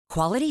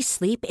Quality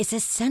sleep is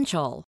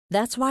essential.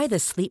 That's why the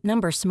Sleep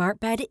Number Smart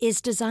Bed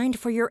is designed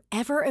for your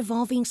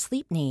ever-evolving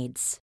sleep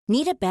needs.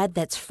 Need a bed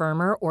that's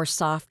firmer or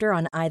softer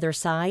on either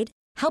side?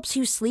 Helps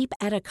you sleep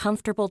at a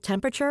comfortable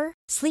temperature?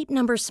 Sleep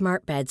Number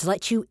Smart Beds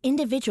let you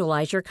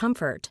individualize your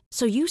comfort,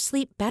 so you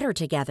sleep better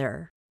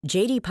together.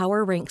 J.D.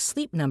 Power ranks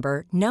Sleep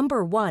Number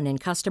number 1 in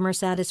customer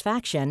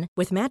satisfaction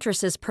with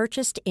mattresses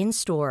purchased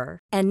in-store.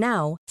 And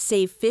now,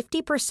 save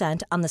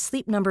 50% on the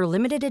Sleep Number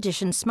Limited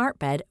Edition Smart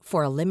Bed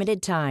for a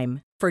limited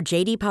time. For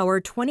J.D. Power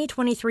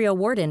 2023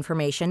 award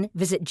information,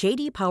 visit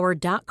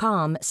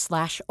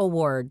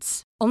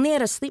jdpower.com/awards. Only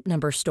at a Sleep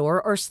Number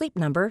store or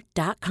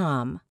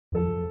sleepnumber.com.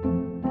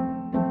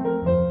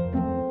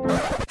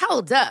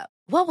 Hold up.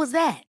 What was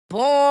that?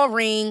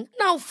 Boring.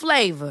 No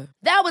flavor.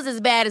 That was as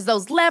bad as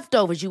those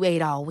leftovers you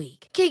ate all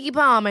week. Keke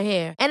Palmer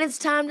here, and it's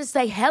time to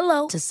say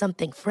hello to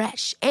something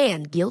fresh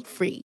and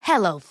guilt-free.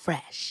 Hello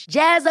Fresh.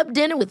 Jazz up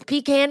dinner with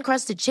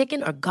pecan-crusted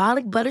chicken or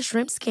garlic butter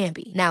shrimp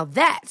scampi. Now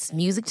that's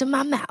music to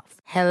my mouth.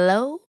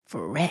 Hello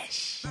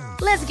Fresh.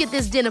 Let's get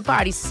this dinner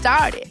party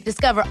started.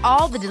 Discover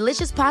all the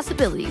delicious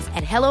possibilities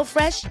at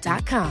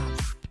hellofresh.com.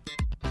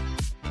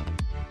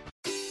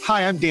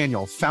 Hi, I'm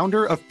Daniel,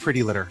 founder of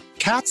Pretty Litter.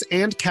 Cats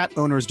and cat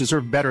owners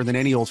deserve better than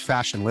any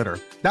old-fashioned litter.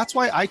 That's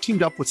why I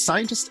teamed up with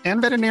scientists and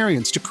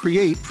veterinarians to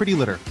create Pretty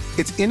Litter.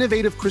 Its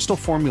innovative crystal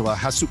formula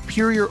has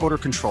superior odor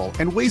control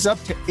and weighs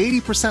up to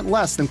 80%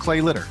 less than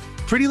clay litter.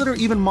 Pretty Litter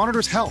even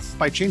monitors health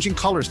by changing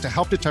colors to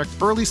help detect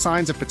early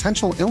signs of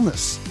potential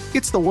illness.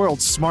 It's the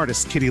world's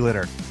smartest kitty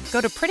litter.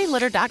 Go to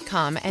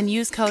prettylitter.com and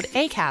use code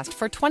ACAST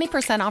for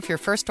 20% off your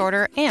first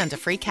order and a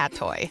free cat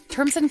toy.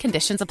 Terms and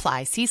conditions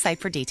apply. See site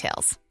for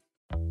details.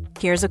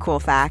 Here's a cool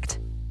fact.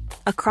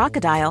 A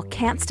crocodile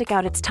can't stick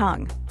out its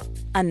tongue.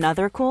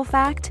 Another cool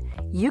fact,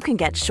 you can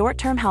get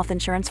short-term health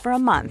insurance for a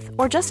month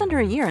or just under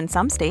a year in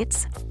some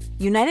states.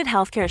 United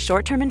Healthcare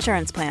short-term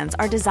insurance plans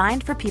are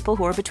designed for people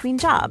who are between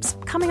jobs,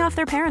 coming off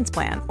their parents'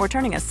 plan, or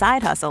turning a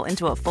side hustle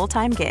into a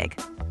full-time gig.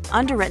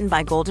 Underwritten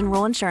by Golden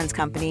Rule Insurance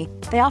Company,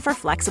 they offer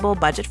flexible,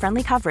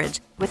 budget-friendly coverage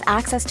with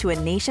access to a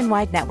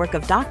nationwide network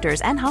of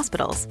doctors and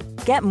hospitals.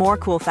 Get more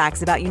cool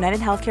facts about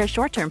United Healthcare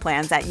short-term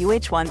plans at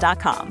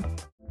uh1.com.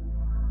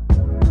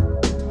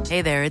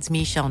 Hey there, it's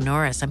Michelle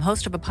Norris. I'm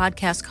host of a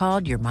podcast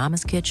called Your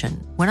Mama's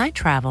Kitchen. When I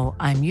travel,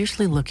 I'm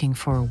usually looking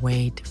for a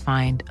way to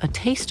find a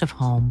taste of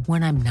home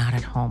when I'm not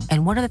at home.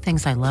 And one of the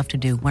things I love to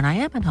do when I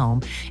am at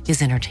home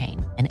is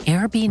entertain. And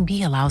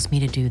Airbnb allows me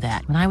to do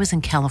that. When I was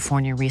in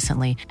California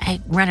recently, I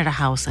rented a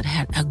house that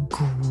had a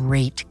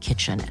great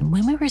kitchen. And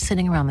when we were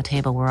sitting around the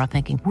table, we're all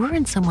thinking, we're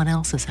in someone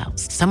else's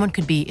house. Someone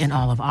could be in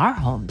all of our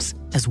homes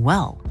as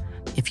well.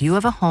 If you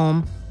have a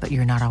home, but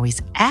you're not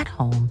always at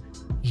home,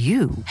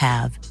 you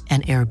have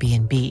an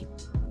Airbnb.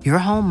 Your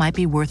home might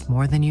be worth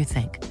more than you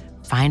think.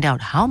 Find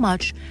out how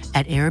much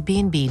at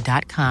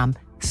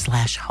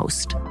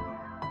airbnb.com/host.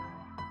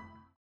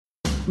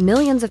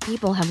 Millions of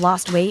people have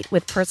lost weight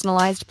with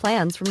personalized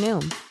plans from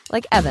Noom.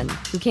 Like Evan,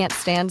 who can't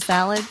stand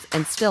salads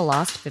and still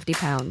lost 50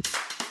 pounds.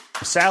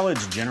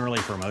 Salads generally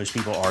for most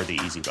people are the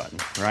easy button,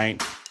 right?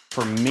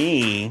 For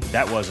me,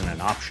 that wasn't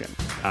an option.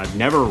 I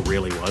never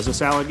really was a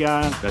salad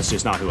guy. That's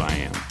just not who I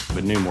am.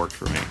 But Noom worked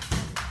for me.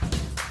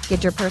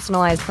 Get your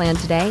personalized plan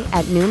today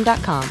at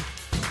Noom.com.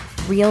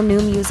 Real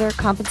Noom user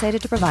compensated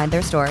to provide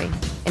their story.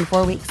 In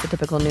 4 weeks, the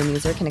typical Noom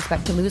user can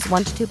expect to lose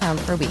 1 to 2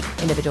 pounds per week.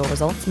 Individual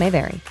results may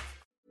vary.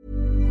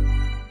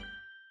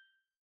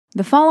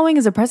 The following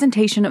is a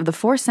presentation of the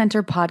Force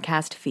Center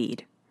podcast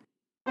feed.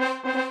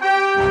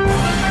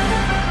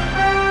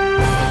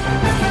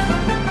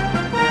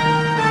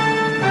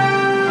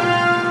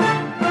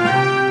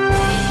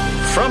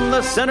 From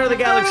the center of the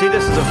galaxy,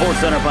 this is the Force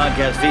Center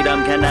podcast feed.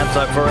 I'm Ken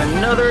Napzok for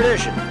another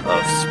edition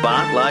of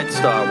Spotlight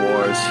Star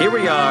Wars. Here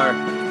we are,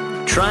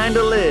 trying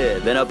to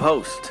live in a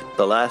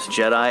post-The Last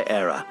Jedi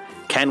era.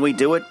 Can we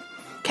do it?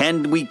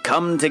 Can we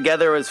come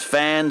together as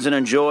fans and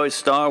enjoy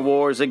Star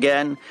Wars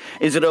again?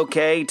 Is it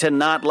okay to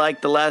not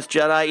like The Last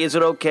Jedi? Is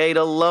it okay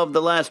to love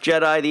The Last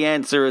Jedi? The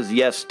answer is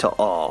yes to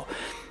all.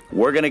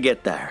 We're going to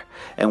get there.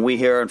 And we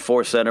here at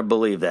Force Center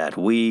believe that.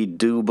 We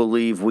do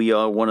believe we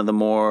are one of the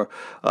more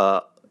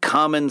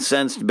common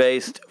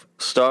sense-based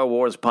Star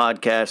Wars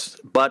podcasts,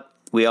 but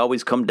we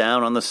always come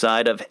down on the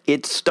side of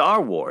it's Star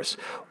Wars.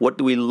 What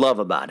do we love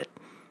about it?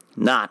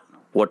 Not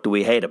what do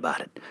we hate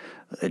about it?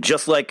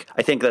 Just like,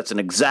 I think that's an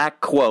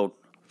exact quote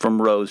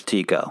from Rose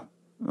Tico.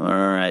 All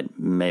right,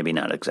 maybe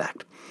not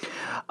exact.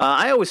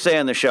 I always say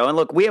on the show, and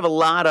look, we have a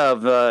lot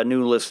of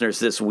new listeners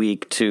this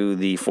week to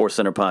the Force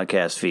Center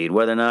podcast feed.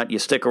 Whether or not you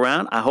stick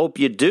around, I hope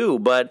you do.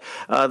 But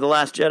The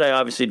Last Jedi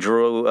obviously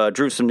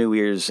drew some new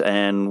ears,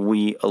 and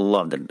we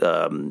loved it.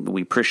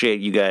 We appreciate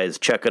you guys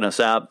checking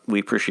us out. We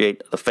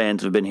appreciate the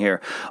fans who've been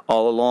here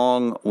all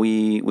along.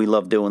 We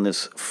love doing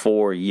this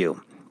for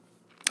you.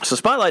 So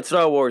Spotlight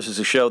Star Wars is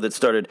a show that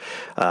started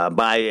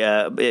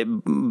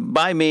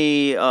by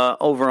me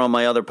over on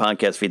my other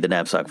podcast feed, The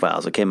Napzok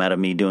Files. It came out of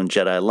me doing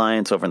Jedi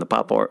Alliance over in the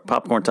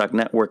Popcorn Talk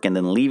Network and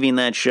then leaving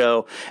that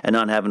show and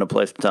not having a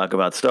place to talk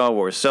about Star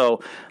Wars.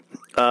 So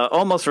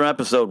Almost from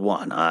episode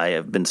 1, I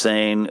have been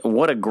saying,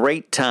 what a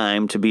great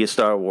time to be a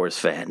Star Wars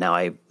fan. Now,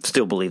 I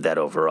still believe that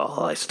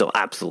overall. I still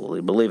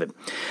absolutely believe it.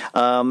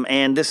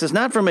 And this is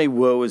not from a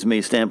woe is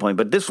me standpoint,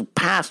 but this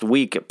past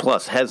week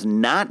plus has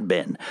not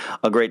been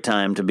a great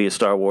time to be a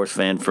Star Wars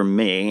fan for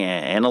me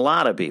and a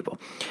lot of people.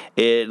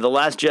 The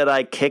Last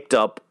Jedi kicked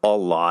up a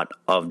lot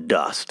of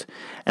dust.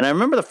 And I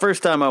remember the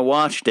first time I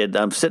watched it,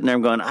 I'm sitting there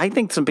going, I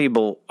think some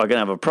people are going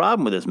to have a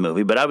problem with this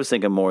movie, but I was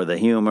thinking more of the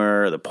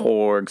humor, the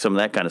porg, some of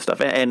that kind of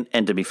stuff. And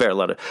to be fair, a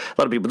lot of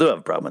people do have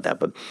a problem with that.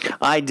 But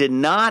I did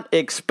not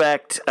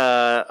expect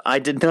the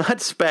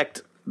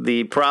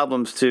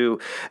problems to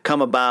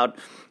come about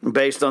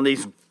based on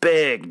these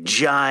big,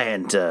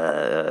 giant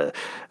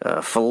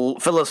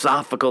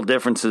philosophical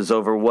differences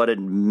over what it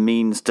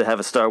means to have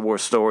a Star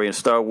Wars story, a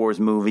Star Wars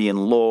movie,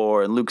 and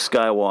lore, and Luke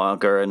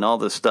Skywalker, and all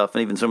this stuff,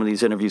 and even some of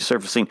these interviews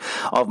surfacing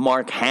of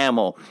Mark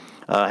Hamill.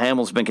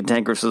 Hamill's been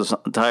cantankerous this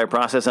entire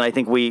process, and I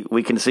think we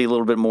can see a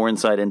little bit more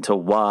insight into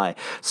why.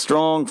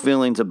 Strong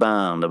feelings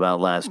abound about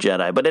Last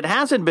Jedi, but it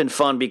hasn't been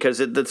fun because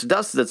this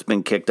dust that's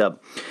been kicked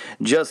up,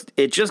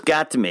 it just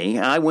got to me.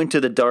 I went to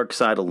the dark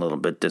side a little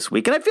bit this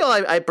week, and I feel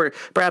I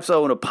perhaps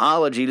owe an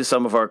apology to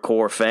some of our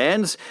core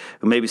fans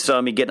who maybe saw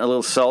me getting a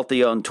little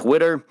salty on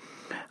Twitter.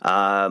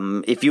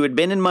 If you had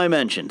been in my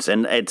mentions,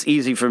 and it's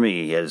easy for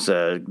me, as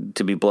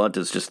to be blunt,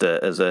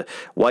 as a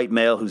white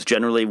male who's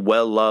generally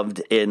well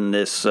loved in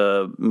this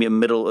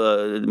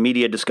middle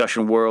media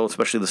discussion world,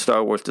 especially the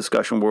Star Wars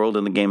discussion world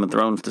and the Game of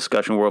Thrones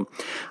discussion world,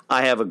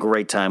 I have a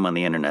great time on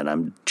the internet.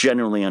 I'm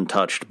generally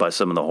untouched by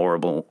some of the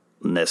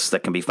horribleness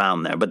that can be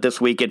found there, but this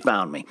week it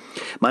found me.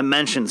 My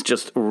mentions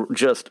just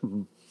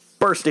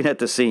bursting at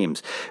the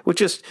seams,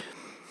 which is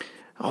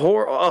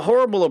a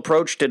horrible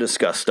approach to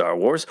discuss Star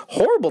Wars,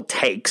 horrible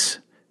takes,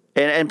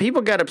 and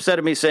people got upset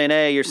at me saying,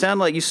 "Hey, you sound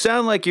like you say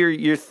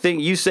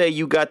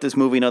you got this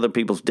movie and other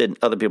people didn't."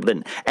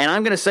 And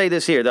I'm going to say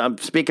this here: that I'm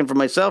speaking for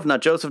myself,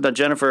 not Joseph, not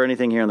Jennifer, or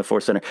anything here in the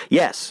Force Center.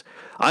 Yes,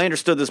 I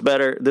understood this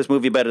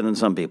movie better than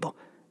some people.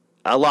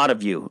 A lot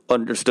of you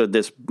understood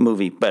this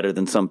movie better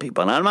than some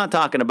people. And I'm not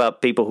talking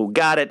about people who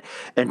got it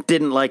and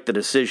didn't like the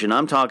decision.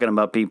 I'm talking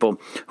about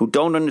people who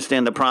don't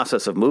understand the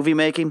process of movie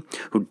making,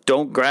 who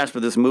don't grasp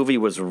that this movie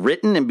was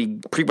written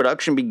and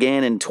pre-production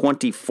began in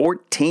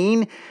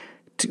 2014.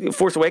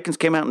 Force Awakens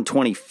came out in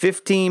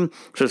 2015. So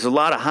there's a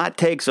lot of hot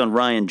takes on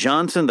Rian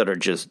Johnson that are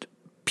just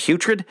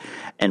putrid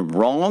and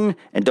wrong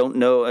and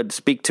don't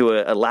speak to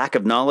a lack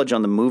of knowledge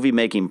on the movie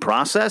making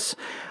process.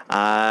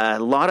 A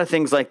lot of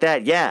things like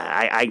that.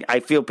 Yeah, I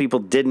feel people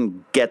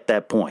didn't get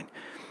that point.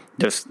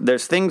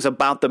 There's things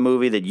about the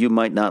movie that you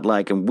might not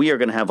like, and we are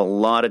going to have a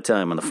lot of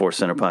time on the Force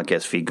Center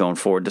podcast feed going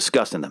forward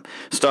discussing them.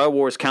 Star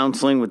Wars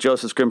Counseling with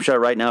Joseph Scrimshaw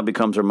right now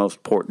becomes our most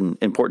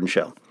important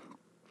show.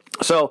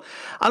 So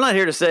I'm not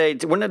here to say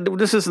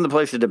this isn't the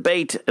place to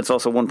debate. It's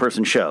also a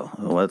one-person show.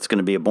 Well, it's going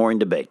to be a boring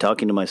debate,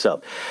 talking to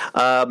myself.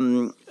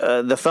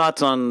 The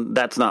thoughts on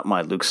that's not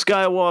my Luke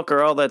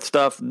Skywalker, all that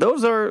stuff,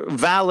 those are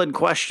valid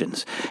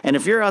questions. And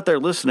if you're out there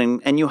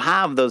listening and you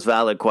have those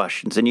valid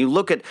questions and you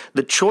look at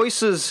the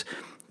choices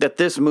that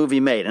this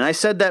movie made, and I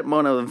said that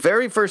one of the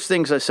very first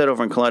things I said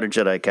over in Collider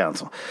Jedi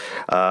Council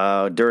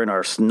during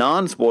our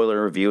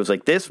non-spoiler review was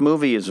like, this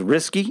movie is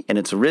risky, and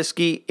it's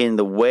risky in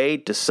the way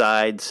it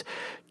decides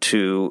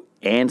to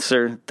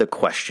answer the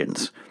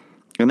questions.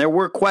 And there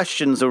were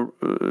questions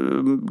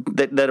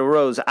that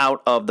arose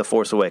out of The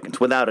Force Awakens,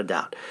 without a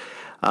doubt.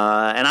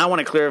 And I want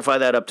to clarify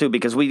that up, too,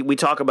 because we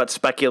talk about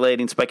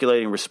speculating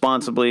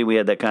responsibly. We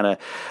had that kind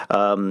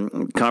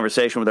of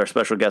conversation with our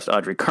special guest,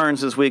 Audrey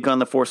Kearns, this week on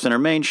the Force Center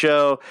main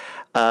show.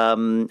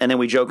 And then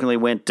we jokingly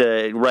went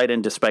right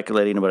into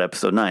speculating about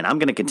Episode 9. I'm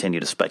going to continue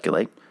to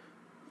speculate.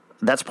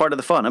 That's part of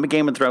the fun. I'm a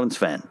Game of Thrones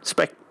fan.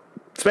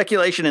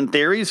 Speculation and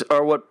theories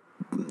are what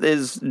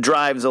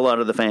drives a lot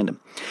of the fandom.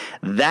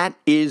 That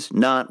is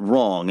not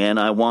wrong, and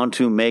I want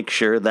to make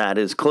sure that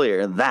is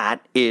clear.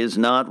 That is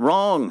not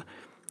wrong.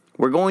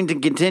 We're going to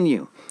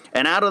continue.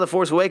 And out of The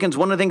Force Awakens,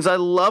 one of the things I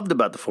loved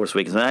about The Force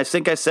Awakens, and I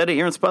think I said it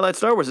here in Spotlight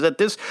Star Wars, is that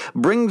this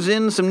brings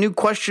in some new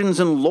questions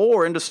and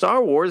lore into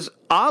Star Wars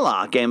a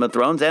la Game of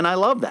Thrones, and I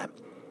love that.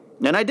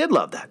 And I did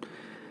love that.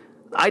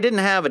 I didn't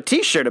have a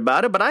t-shirt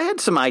about it, but I had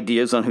some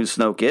ideas on who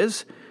Snoke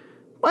is.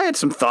 I had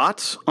some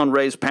thoughts on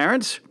Rey's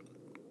parents.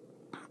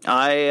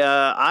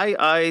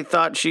 I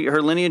thought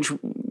her lineage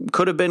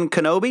could have been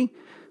Kenobi.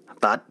 I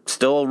thought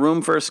still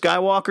room for a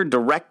Skywalker,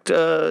 direct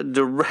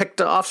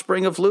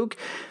offspring of Luke,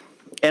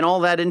 and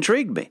all that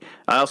intrigued me.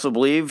 I also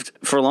believed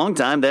for a long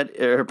time that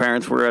her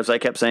parents were, as I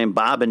kept saying,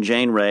 Bob and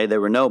Jane Rey. They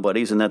were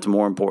nobodies, and that's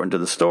more important to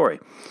the story.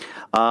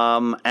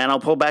 And I'll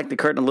pull back the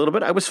curtain a little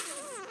bit. I don't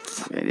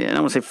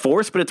want to say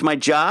forced, but it's my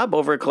job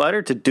over at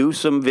Collider to do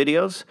some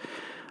videos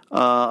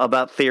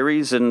about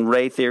theories and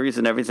Rey theories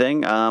and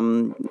everything.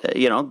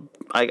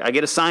 I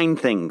get assigned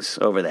things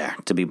over there,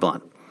 to be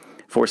blunt.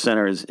 Force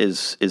Center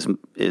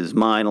is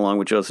mine along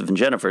with Joseph and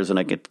Jennifer's, and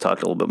I get to talk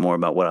a little bit more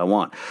about what I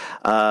want.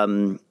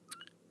 The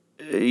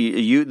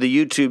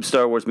YouTube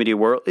Star Wars media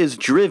world is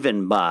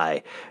driven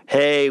by,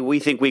 hey, we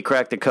think we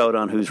cracked the code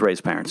on whose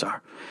Rey's parents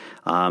are.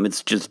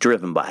 It's just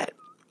driven by it.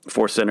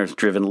 Force Center is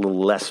driven a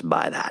little less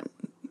by that,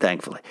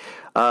 thankfully.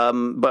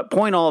 But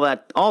all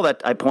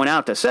that I point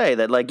out to say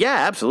that, like,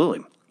 yeah,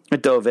 absolutely,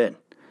 it dove in.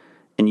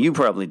 And you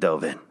probably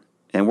dove in.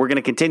 And we're going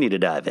to continue to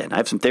dive in. I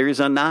have some theories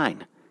on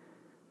 9.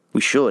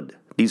 We should.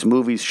 These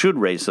movies should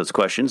raise those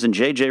questions, and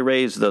JJ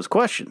raised those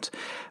questions.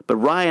 But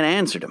Ryan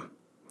answered them.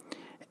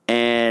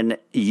 And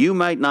you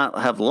might not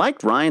have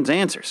liked Ryan's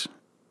answers.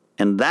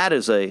 And that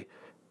is a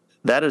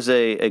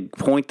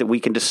point that we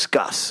can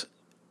discuss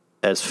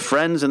as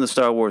friends in the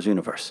Star Wars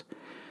universe.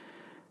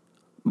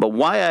 But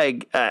why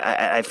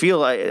I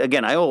feel,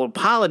 again, I owe an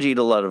apology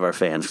to a lot of our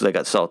fans because I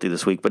got salty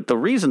this week. But the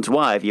reasons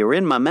why, if you're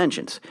in my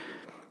mentions,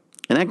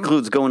 and that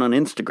includes going on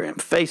Instagram,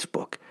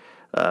 Facebook,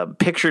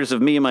 pictures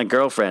of me and my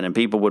girlfriend, and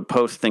people would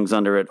post things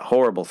under it,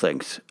 horrible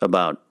things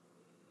about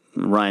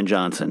Rian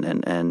Johnson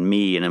and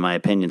me and my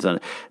opinions on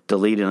it,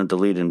 deleting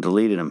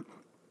them.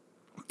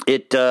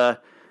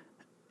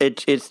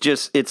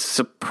 It's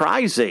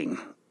surprising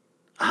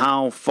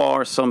how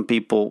far some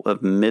people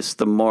have missed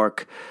the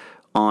mark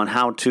on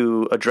how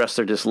to address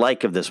their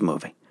dislike of this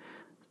movie.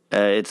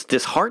 It's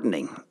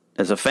disheartening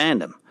as a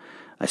fandom.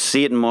 I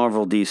see it in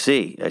Marvel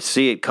DC. I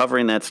see it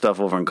covering that stuff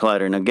over in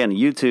Collider. And again,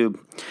 YouTube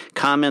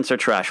comments are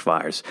trash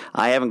fires.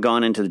 I haven't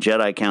gone into the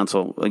Jedi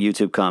Council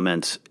YouTube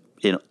comments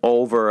in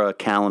over a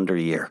calendar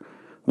year.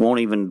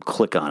 Won't even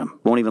click on them.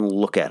 Won't even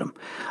look at them.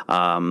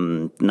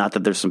 Not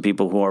that there's some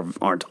people who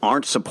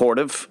aren't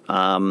supportive,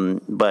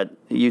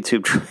 but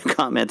YouTube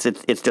comments,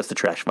 it's just a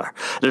trash fire.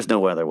 There's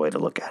no other way to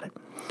look at it.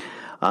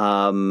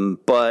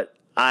 But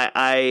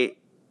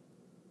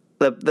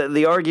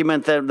the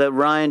argument that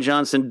Rian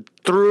Johnson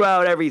threw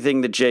out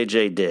everything that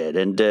JJ did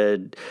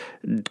and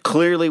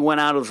clearly went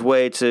out of his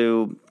way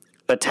to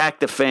attack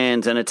the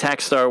fans and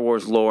attack Star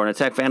Wars lore and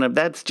attack fandom,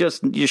 that's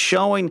just you're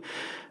showing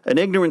an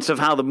ignorance of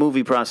how the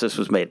movie process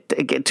was made.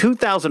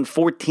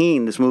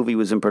 2014, this movie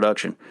was in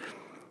production.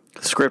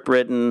 Script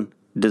written,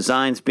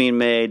 designs being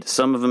made.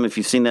 Some of them, if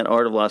you've seen that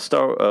Art of Last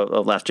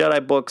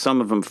Jedi book,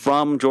 some of them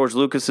from George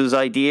Lucas's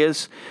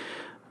ideas.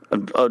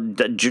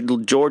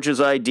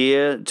 George's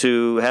idea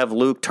to have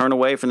Luke turn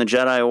away from the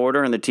Jedi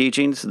Order and the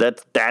teachings,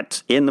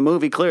 that's in the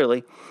movie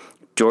clearly.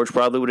 George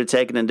probably would have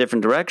taken a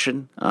different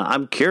direction.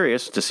 I'm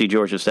curious to see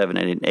George's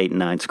 7, 8, and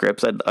 9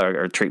 scripts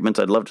or treatments.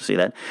 I'd love to see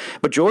that.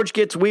 But George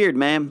gets weird,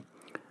 man.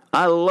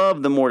 I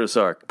love the Mortis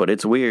arc, but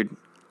it's weird.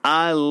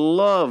 I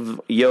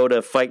love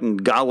Yoda fighting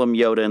Gollum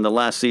Yoda in the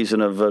last season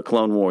of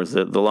Clone Wars,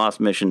 the Lost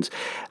Missions.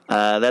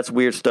 That's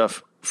weird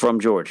stuff from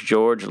George.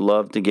 George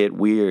loved to get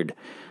weird.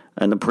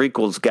 And the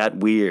prequels got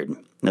weird.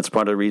 That's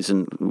part of the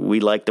reason we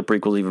like the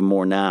prequels even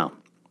more now.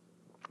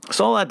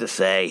 So all that to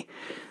say,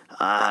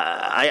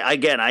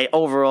 I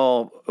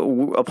overall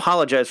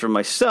apologize for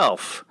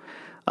myself,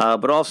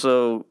 but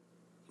also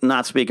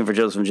not speaking for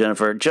Joseph and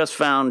Jennifer, just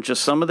found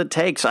some of the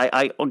takes.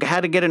 I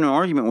had to get in an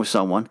argument with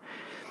someone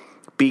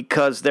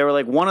because they were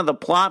like, one of the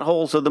plot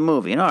holes of the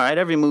movie. And all right,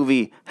 every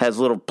movie has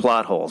little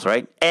plot holes,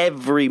 right?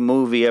 Every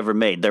movie ever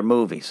made, they're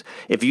movies.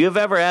 If you have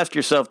ever asked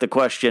yourself the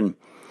question,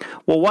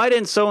 well, why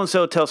didn't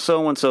so-and-so tell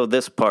so-and-so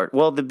this part?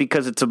 Well,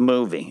 because it's a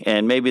movie,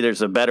 and maybe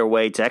there's a better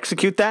way to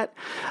execute that.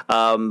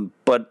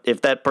 But if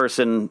that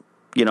person,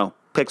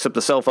 picks up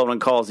the cell phone and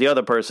calls the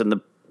other person,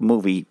 the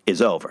movie is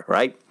over,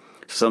 right?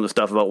 Some of the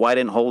stuff about why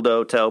didn't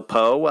Holdo tell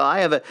Poe? Well, I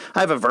have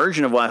a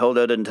version of why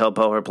Holdo didn't tell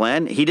Poe her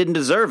plan. He didn't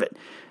deserve it.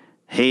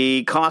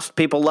 He cost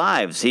people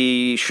lives.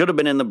 He should have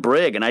been in the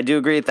brig, and I do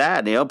agree with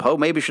that. Poe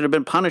maybe should have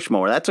been punished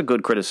more. That's a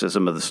good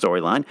criticism of the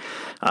storyline.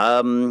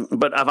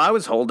 But if I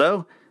was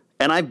Holdo,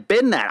 and I've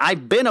been that.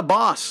 I've been a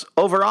boss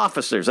over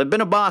officers. I've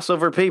been a boss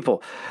over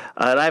people.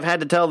 And I've had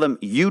to tell them,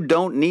 you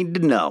don't need to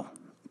know.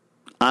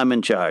 I'm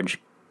in charge.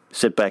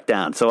 Sit back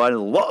down. So I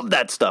love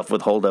that stuff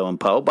with Holdo and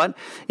Poe. But,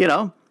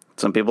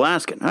 some people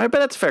asking. All right, but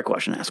that's a fair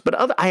question to ask.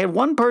 But I had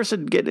one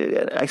person got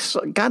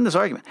in this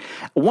argument.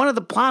 One of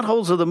the plot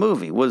holes of the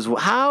movie was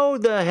how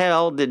the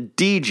hell did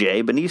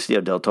DJ,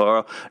 Benicio del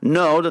Toro,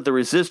 know that the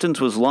Resistance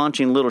was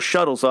launching little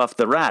shuttles off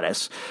the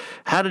Raddus?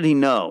 How did he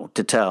know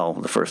to tell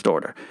the First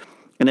Order?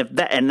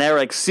 And they're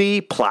like, see,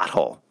 plot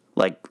hole.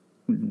 Like,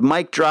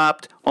 mic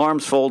dropped,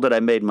 arms folded, I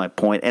made my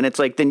point. And it's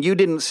like, then you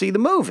didn't see the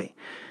movie.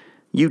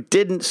 You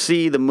didn't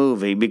see the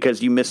movie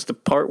because you missed the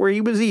part where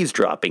he was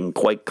eavesdropping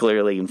quite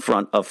clearly in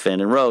front of Finn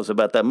and Rose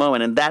about that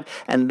moment.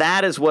 And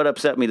that is what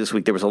upset me this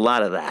week. There was a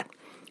lot of that.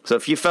 So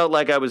if you felt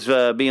like I was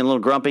being a little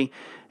grumpy,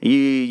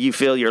 you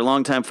feel you're a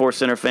longtime Force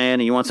Center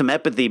fan and you want some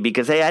empathy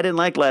because, hey, I didn't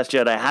like Last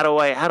Jedi. How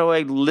do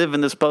I live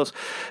in this post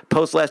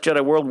Last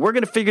Jedi world? We're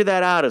going to figure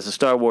that out as a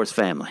Star Wars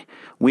family.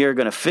 We are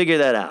going to figure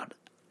that out.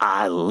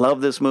 I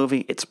love this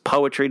movie. It's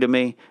poetry to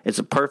me. Is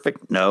it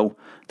perfect? No.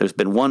 There's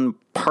been one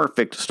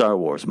perfect Star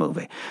Wars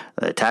movie.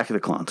 Attack of the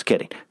Clones.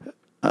 Kidding.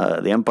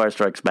 The Empire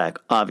Strikes Back,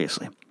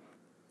 obviously.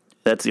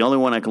 That's the only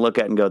one I can look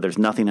at and go, there's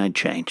nothing I'd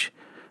change.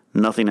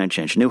 Nothing I'd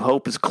change. New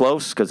Hope is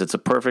close because it's a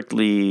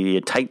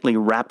perfectly tightly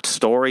wrapped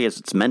story as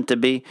it's meant to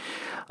be.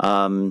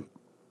 But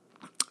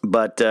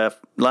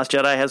Last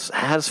Jedi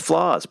has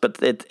flaws, but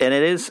it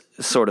is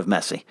sort of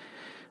messy.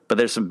 But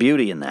there's some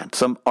beauty in that.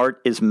 Some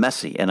art is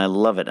messy, and I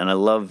love it. And I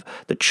love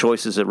the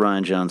choices that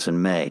Rian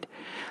Johnson made.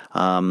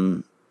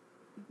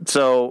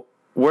 So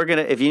we're going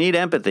to, if you need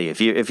empathy,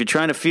 if you're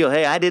trying to feel,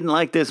 hey, I didn't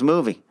like this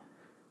movie.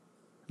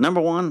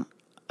 Number one,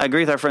 I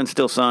agree with our friend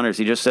Still Saunders.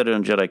 He just said it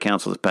on Jedi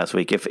Council this past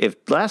week. If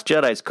Last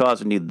Jedi is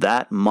causing you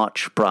that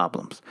much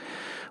problems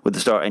with the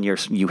Star, and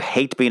you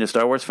hate being a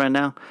Star Wars fan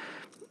now,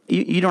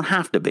 you don't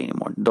have to be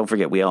anymore. Don't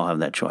forget, we all have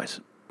that choice.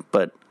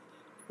 But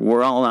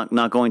we're all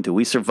not going to.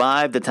 We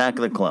survived Attack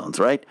of the Clones,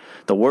 right?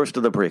 The worst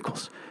of the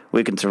prequels.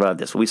 We can survive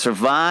this. We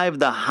survived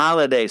the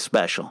holiday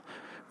special,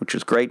 which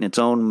was great in its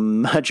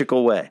own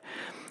magical way.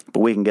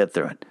 But we can get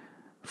through it.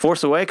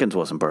 Force Awakens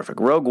wasn't perfect.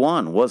 Rogue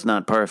One was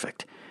not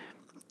perfect.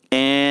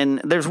 And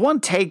there's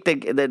one take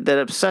that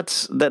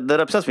upsets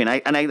me,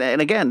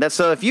 and again, that's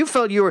if you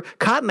felt you were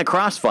caught in the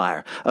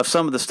crossfire of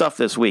some of the stuff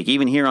this week,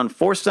 even here on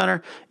Force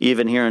Center,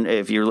 even here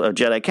if you're a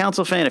Jedi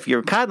Council fan, if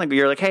you're caught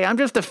you're like, hey, I'm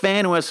just a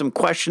fan who has some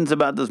questions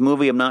about this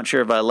movie, I'm not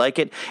sure if I like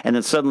it, and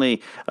then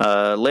suddenly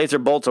laser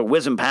bolts are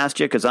whizzing past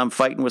you because I'm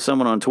fighting with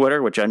someone on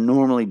Twitter, which I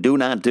normally do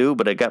not do,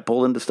 but I got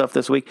pulled into stuff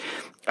this week.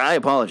 I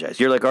apologize.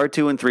 You're like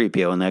R2 and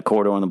 3PO in that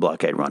corridor on the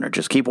Blockade Runner.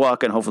 Just keep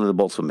walking. Hopefully the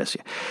bolts will miss you,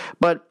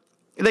 but.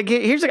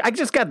 I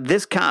just got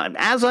this comment.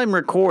 As I'm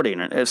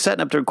recording,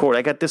 setting up to record,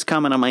 I got this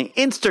comment on my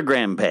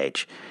Instagram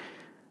page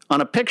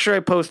on a picture I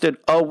posted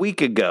a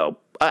week ago.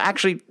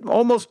 Actually,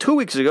 almost 2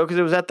 weeks ago, because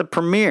it was at the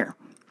premiere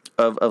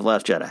of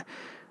Last Jedi.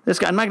 This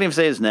guy, I'm not going to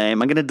say his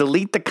name. I'm going to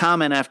delete the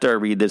comment after I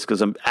read this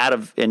because I'm out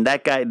of... And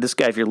this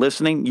guy, if you're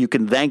listening, you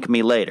can thank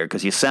me later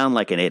because you sound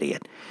like an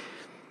idiot.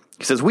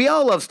 He says, we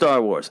all love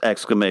Star Wars, !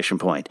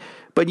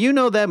 But you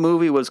know that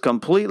movie was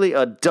completely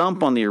a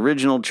dump on the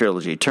original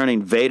trilogy,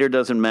 turning Vader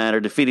doesn't matter,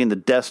 defeating the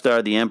Death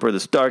Star, the Emperor, the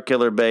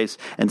Starkiller base,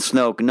 and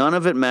Snoke. None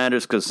of it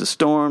matters because the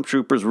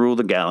Stormtroopers rule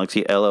the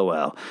galaxy,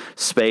 LOL.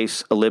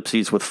 Space,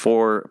 ellipses with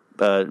 4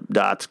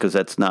 dots, because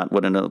that's not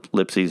what an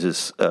ellipses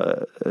is,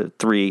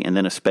 3 and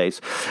then a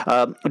space.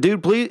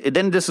 Dude, please,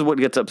 then this is what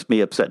gets me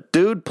upset.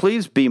 Dude,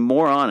 please be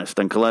more honest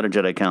than Collider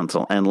Jedi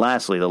Council. And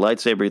lastly, the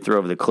lightsaber he threw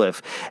over the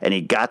cliff, and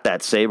he got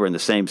that saber in the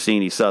same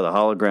scene he saw the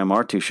hologram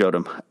R2 showed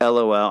him.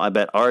 LOL, I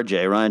bet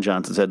RJ, Rian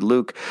Johnson, said,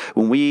 Luke,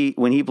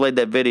 when he played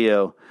that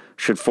video,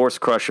 should force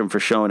crush him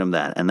for showing him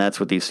that. And that's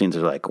what these scenes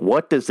are like.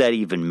 What does that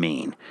even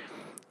mean?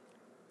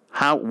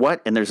 How,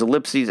 what? And there's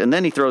ellipses, and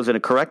then he throws in a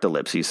correct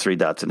ellipses, 3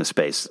 dots in a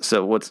space.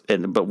 So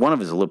but one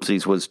of his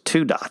ellipses was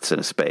 2 dots in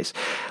a space.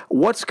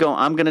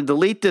 I'm going to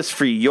delete this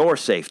for your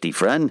safety,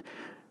 friend.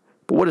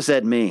 But what does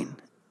that mean?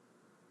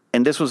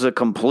 And this was a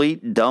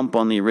complete dump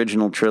on the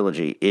original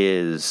trilogy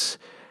is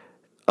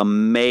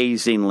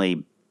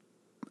amazingly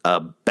a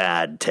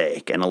bad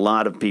take. And a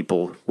lot of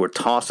people were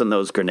tossing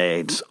those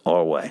grenades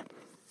our way.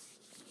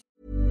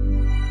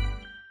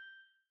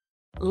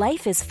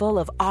 Life is full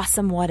of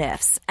awesome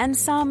what-ifs, and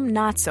some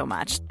not so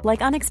much,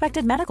 like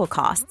unexpected medical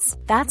costs.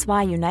 That's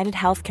why United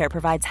Healthcare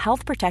provides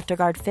Health Protector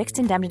Guard fixed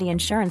indemnity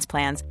insurance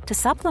plans to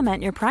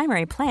supplement your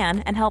primary plan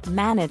and help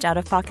manage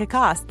out-of-pocket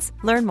costs.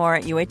 Learn more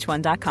at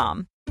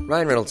UH1.com.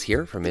 Ryan Reynolds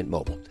here from Mint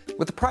Mobile.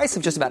 With the price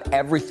of just about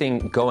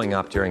everything going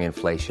up during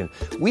inflation,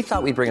 we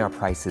thought we'd bring our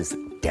prices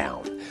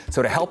down.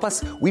 So to help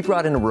us, we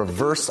brought in a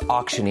reverse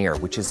auctioneer,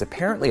 which is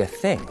apparently a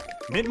thing.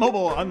 Mint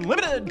Mobile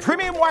Unlimited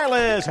Premium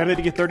Wireless. How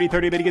to get 30,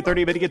 30, bit to get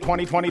 30, bit to get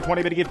 20, 20,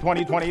 20, bit to get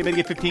 20, 20, bit to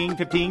get 15,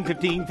 15,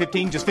 15,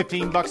 15, just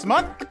 $15 a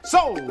month?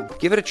 Sold!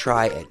 Give it a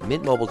try at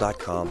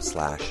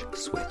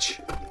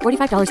mintmobile.com/switch.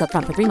 $45 up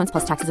front for 3 months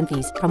plus taxes and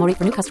fees. Promo rate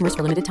for new customers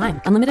for limited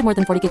time. Unlimited more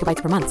than 40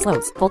 gigabytes per month.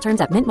 Slows full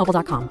terms at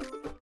mintmobile.com.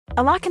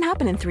 A lot can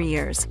happen in 3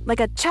 years, like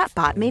a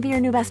chatbot may be your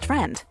new best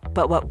friend.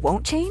 But what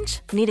won't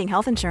change? Needing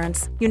health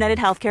insurance. United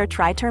Healthcare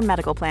Tri-Term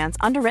Medical Plans,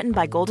 underwritten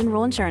by Golden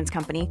Rule Insurance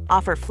Company,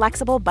 offer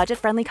flexible,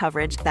 budget-friendly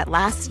coverage that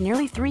lasts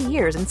nearly 3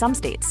 years in some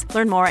states.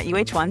 Learn more at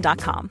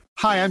UH1.com.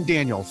 Hi, I'm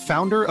Daniel,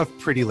 founder of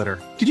Pretty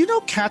Litter. Did you know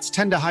cats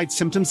tend to hide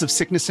symptoms of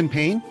sickness and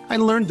pain? I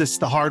learned this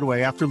the hard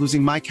way after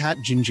losing my cat,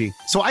 Gingy.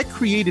 So I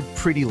created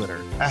Pretty Litter,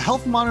 a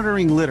health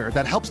monitoring litter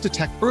that helps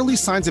detect early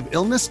signs of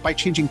illness by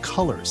changing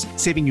colors,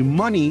 saving you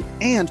money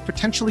and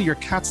potentially your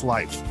cat's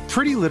life.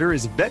 Pretty Litter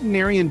is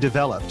veterinarian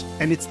developed,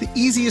 and it's the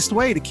easiest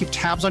way to keep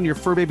tabs on your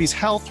fur baby's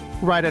health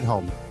right at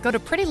home. Go to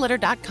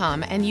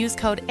prettylitter.com and use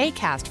code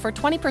ACAST for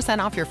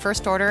 20% off your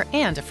first order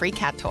and a free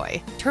cat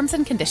toy. Terms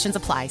and conditions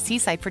apply. See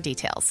site for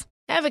details.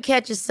 Ever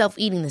catch yourself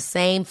eating the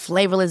same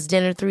flavorless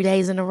dinner 3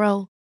 days in a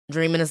row?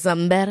 Dreaming of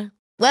something better?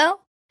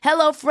 Well,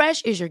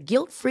 HelloFresh is your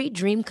guilt-free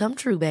dream come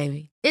true,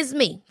 baby. It's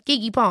me,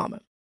 Keke Palmer.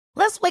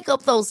 Let's wake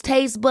up those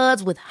taste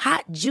buds with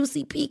hot,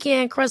 juicy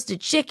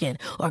pecan-crusted chicken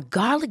or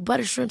garlic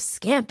butter shrimp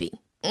scampi.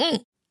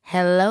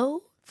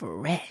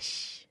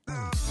 HelloFresh.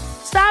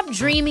 Stop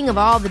dreaming of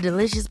all the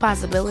delicious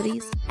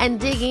possibilities and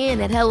dig in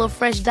at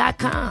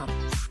HelloFresh.com.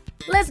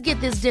 Let's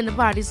get this dinner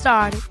party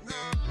started.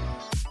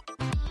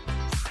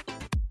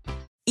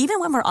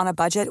 Even when we're on a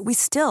budget, we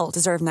still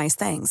deserve nice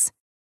things.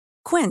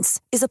 Quince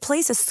is a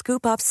place to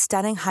scoop up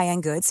stunning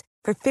high-end goods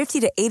for 50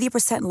 to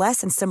 80%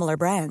 less than similar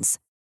brands.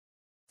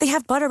 They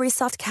have buttery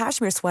soft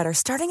cashmere sweaters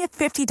starting at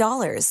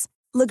 $50,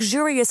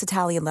 luxurious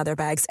Italian leather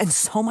bags, and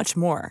so much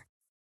more.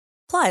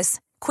 Plus,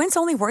 Quince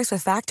only works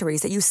with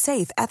factories that use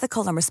safe,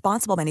 ethical, and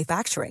responsible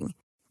manufacturing.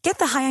 Get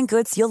the high-end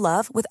goods you'll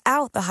love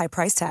without the high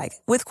price tag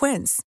with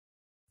Quince.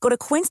 Go to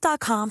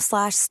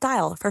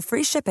quince.com/style for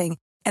free shipping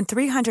and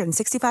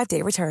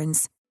 365-day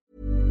returns.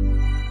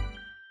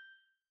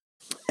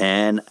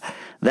 And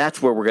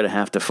that's where we're going to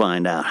have to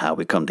find out how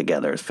we come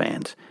together as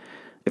fans.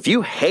 If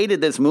you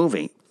hated this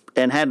movie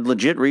and had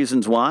legit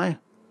reasons why,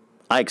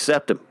 I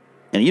accept them.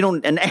 And you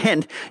don't,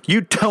 and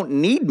you don't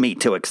need me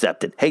to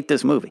accept it. Hate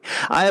this movie.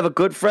 I have a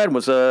good friend,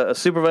 was a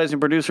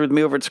supervising producer with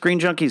me over at Screen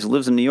Junkies,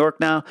 lives in New York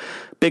now.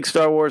 Big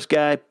Star Wars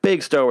guy.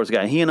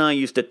 He and I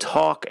used to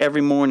talk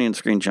every morning in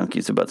Screen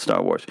Junkies about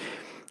Star Wars.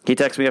 He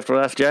texted me after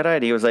Last Jedi,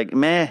 and he was like,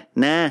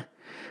 nah,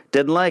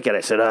 didn't like it.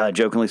 I said, I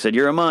jokingly said,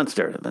 you're a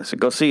monster. I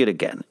said, go see it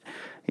again.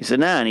 He said,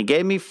 nah, and he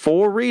gave me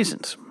 4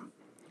 reasons.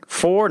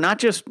 4, not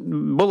just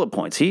bullet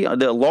points.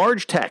 The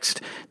large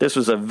text. This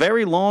was a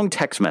very long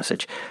text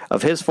message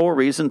of his 4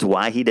 reasons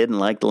why he didn't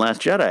like The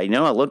Last Jedi. You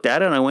know, I looked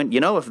at it and I went,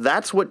 if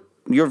that's what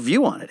your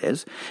view on it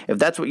is, if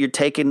that's what you're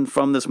taking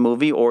from this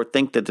movie or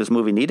think that this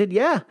movie needed,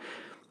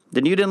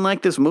 then you didn't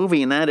like this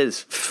movie, and that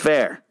is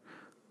fair.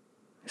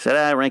 He said,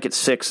 I rank it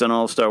 6 on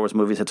all Star Wars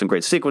movies. Had some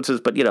great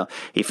sequences, but,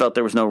 he felt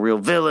there was no real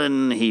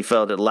villain. He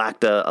felt it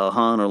lacked a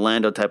Han or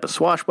Lando type of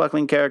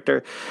swashbuckling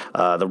character.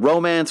 The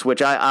romance, which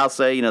I'll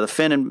say, the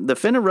Finn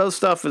and Rose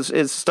stuff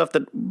is stuff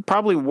that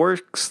probably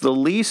works the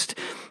least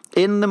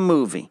in the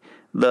movie.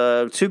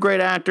 The 2 great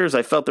actors,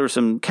 I felt there was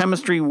some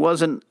chemistry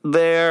wasn't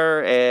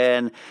there,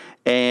 and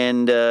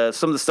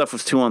some of the stuff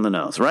was too on the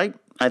nose, right?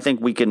 I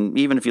think we can,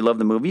 even if you love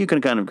the movie, you can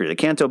kind of agree. The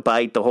Canto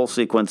Bight, the whole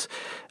sequence,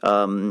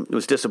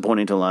 was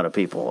disappointing to a lot of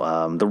people.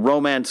 The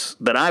romance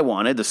that I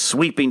wanted, the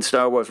sweeping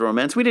Star Wars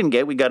romance, we didn't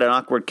get. We got an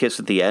awkward kiss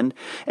at the end,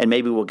 and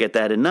maybe we'll get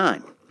that in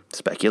 9.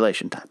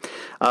 Speculation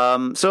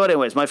time. So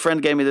anyways, my friend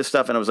gave me this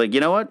stuff, and I was like, you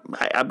know what?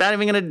 I'm not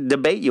even going to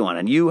debate you on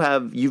it.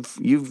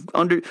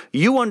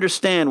 You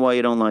understand why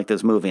you don't like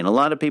this movie, and a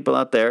lot of people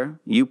out there,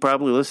 you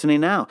probably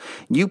listening now,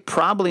 you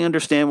probably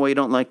understand why you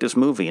don't like this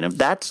movie. And if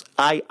that's,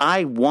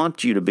 I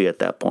want you to be at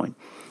that point,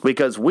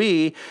 because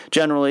we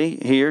generally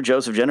here,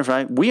 Joseph,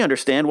 Jennifer, we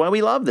understand why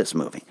we love this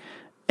movie,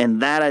 and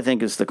that I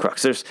think is the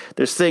crux.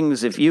 There's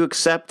things, if you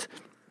accept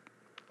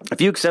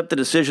the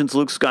decisions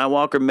Luke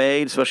Skywalker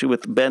made, especially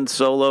with Ben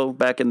Solo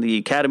back in the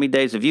Academy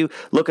days, if you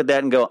look at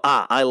that and go,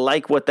 I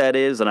like what that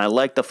is and I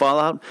like the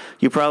fallout,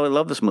 you probably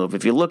love this movie.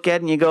 If you look at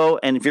it and you go,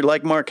 and if you're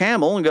like Mark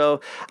Hamill and go,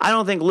 I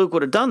don't think Luke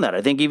would have done that.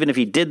 I think even if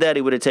he did that,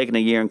 he would have taken a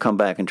year and come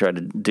back and tried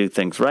to do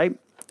things right.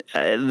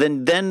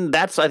 Then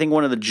that's, I think,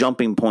 one of the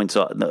jumping points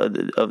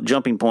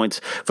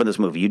for this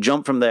movie. You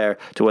jump from there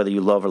to whether you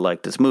love or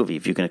like this movie,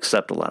 if you can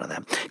accept a lot of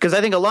that. Because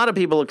I think a lot of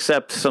people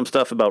accept some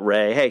stuff about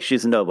Rey. Hey,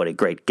 she's a nobody.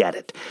 Great, get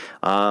it.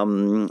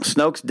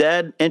 Snoke's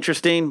dead.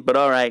 Interesting, but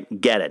all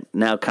right, get it.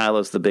 Now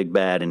Kylo's the big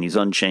bad, and he's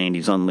unchained.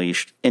 He's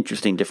unleashed.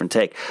 Interesting, different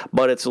take.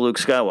 But it's a Luke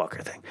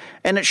Skywalker thing.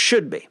 And it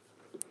should be.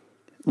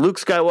 Luke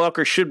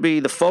Skywalker should be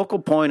the focal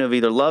point of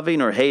either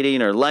loving or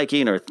hating or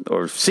liking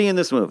or seeing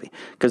this movie,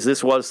 because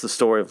this was the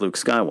story of Luke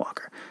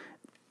Skywalker.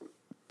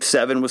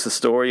 7 was the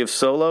story of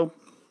Solo,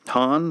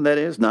 Han, that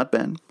is, not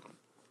Ben.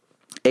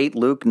 8,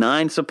 Luke.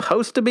 9,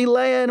 supposed to be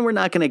Leia, and we're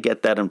not going to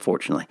get that,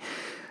 unfortunately.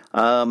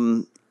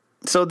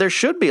 So there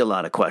should be a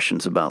lot of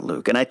questions about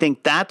Luke, and I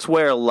think that's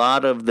where a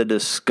lot of the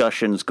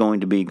discussion is going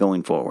to be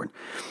going forward.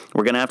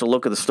 We're going to have to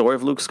look at the story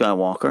of Luke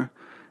Skywalker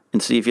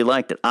and see if you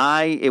liked it.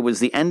 It was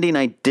the ending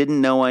I didn't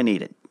know I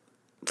needed.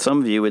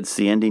 Some of you, it's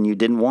the ending you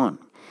didn't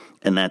want,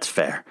 and that's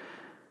fair.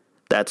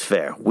 That's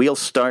fair. We'll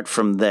start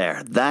from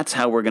there. That's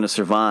how we're going to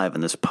survive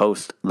in this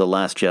post-The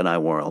Last Jedi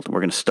world.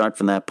 We're going to start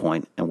from that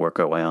point and work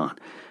our way on.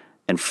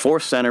 And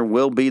Force Center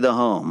will be the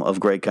home of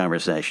great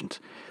conversations.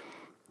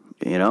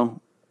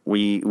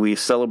 We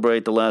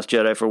celebrate The Last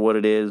Jedi for what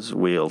it is.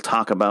 We'll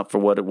talk about for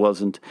what it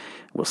wasn't.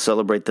 We'll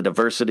celebrate the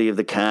diversity of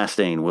the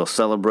casting. We'll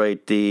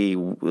celebrate the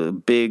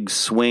big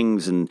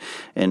swings and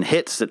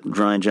hits that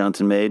Rian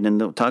Johnson made, and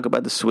we'll talk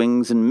about the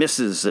swings and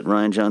misses that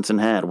Rian Johnson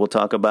had. We'll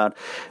talk about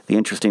the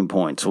interesting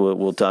points.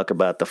 We'll talk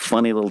about the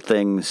funny little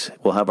things.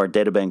 We'll have our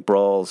databank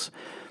brawls.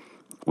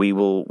 We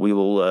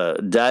will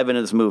dive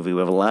into this movie. We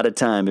have a lot of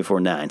time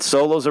before 9.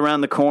 Solo's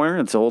around the corner.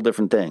 It's a whole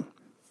different thing.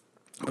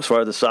 As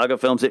far as the saga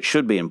films, it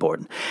should be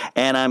important.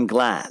 And I'm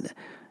glad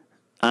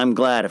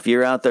if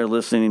you're out there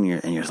listening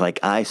and you're like,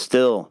 I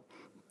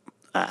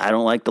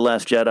don't like The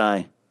Last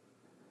Jedi.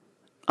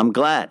 I'm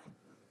glad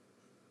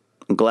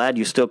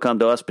you still come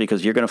to us,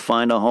 because you're going to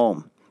find a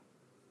home.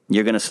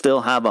 You're going to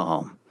still have a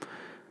home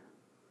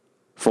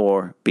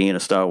for being a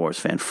Star Wars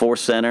fan.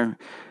 Force Center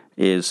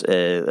is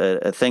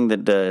a thing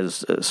that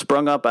has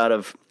sprung up out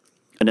of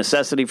a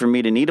necessity for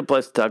me to need a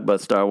place to talk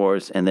about Star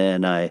Wars, and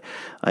then I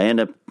end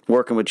up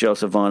working with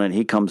Joseph on it.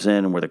 He comes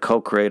in, and we're the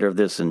co-creator of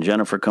this, and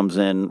Jennifer comes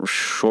in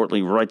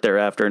shortly right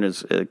thereafter and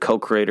is a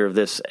co-creator of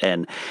this,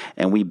 and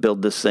we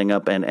build this thing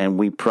up, and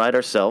we pride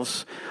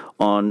ourselves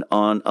on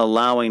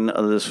allowing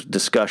this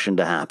discussion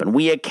to happen.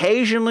 We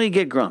occasionally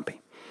get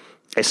grumpy.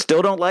 I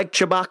still don't like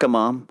Chewbacca,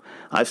 Mom.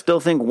 I still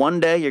think one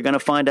day you're going to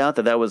find out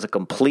that was a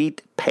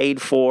complete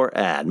paid-for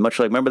ad. Much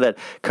like, remember that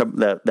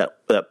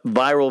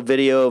viral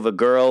video of a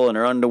girl in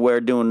her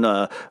underwear doing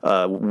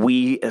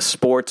Wii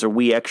sports or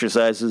Wii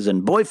exercises,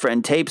 and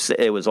boyfriend tapes,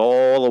 it was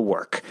all a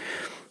work.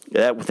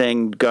 That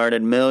thing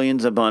garnered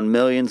millions upon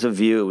millions of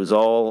views. It was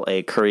all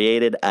a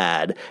created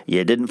ad.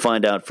 You didn't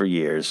find out for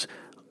years.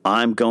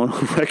 I'm going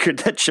on record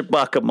that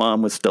Chewbacca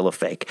Mom was still a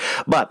fake.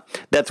 But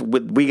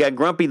we got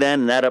grumpy then,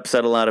 and that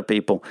upset a lot of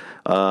people.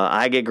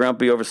 I get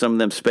grumpy over some of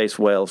them space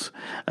whales.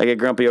 I get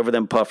grumpy over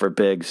them puffer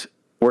pigs.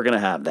 We're going to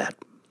have that.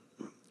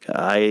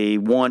 I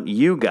want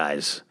you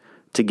guys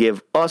to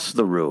give us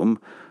the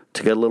room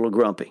to get a little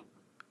grumpy.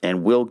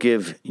 And we'll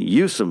give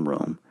you some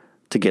room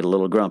to get a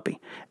little grumpy.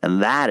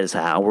 And that is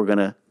how we're going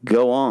to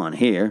go on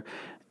here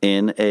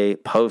in a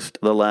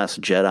post-The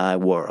Last Jedi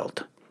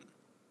world.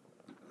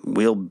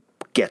 We'll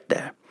get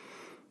there.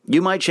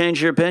 You might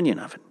change your opinion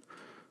of it.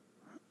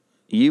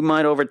 You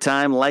might over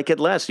time like it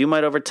less. You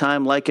might over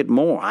time like it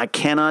more. I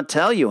cannot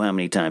tell you how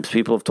many times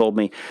people have told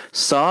me,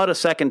 saw it a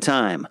second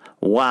time.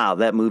 Wow,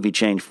 that movie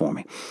changed for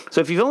me.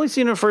 So if you've only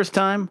seen it the first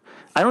time,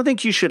 I don't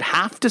think you should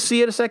have to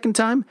see it a second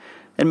time.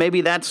 And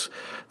maybe that's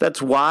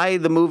why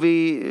the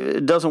movie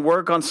doesn't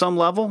work on some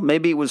level.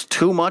 Maybe it was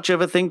too much of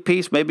a think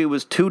piece. Maybe it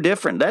was too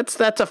different. That's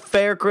a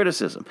fair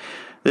criticism.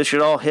 This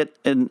should all hit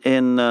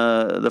in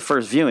the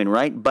first viewing,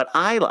 right? But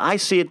I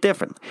see it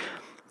differently.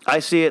 I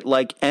see it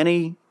like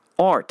any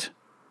art.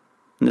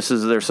 And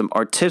there's some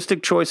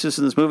artistic choices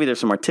in this movie. There's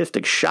some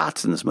artistic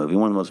shots in this movie.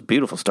 One of the most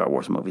beautiful Star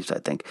Wars movies, I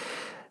think.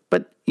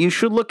 But you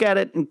should look at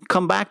it and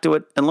come back to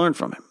it and learn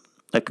from it.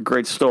 Like a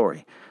great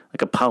story,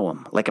 like a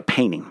poem, like a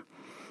painting.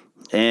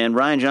 And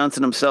Rian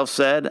Johnson himself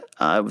said,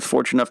 I was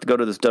fortunate enough to go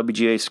to this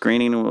WGA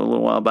screening a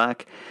little while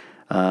back.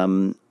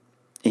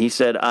 He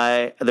said,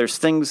 there's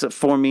things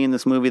for me in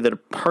this movie that are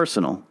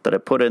personal, that I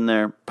put in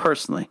there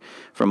personally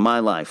from my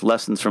life,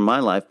 lessons from my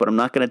life, but I'm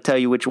not going to tell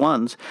you which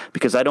ones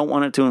because I don't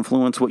want it to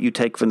influence what you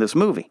take from this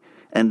movie.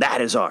 And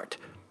that is art.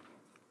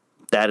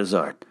 That is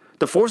art.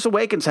 The Force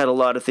Awakens had a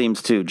lot of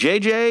themes too.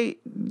 JJ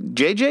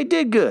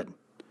did good.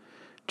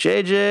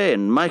 JJ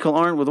and Michael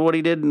Arndt with what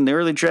he did in the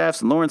early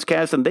drafts and Lawrence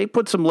Kasdan, they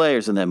put some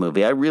layers in that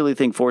movie. I really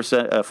think Force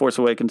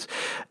Awakens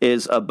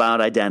is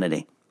about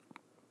identity,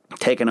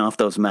 taking off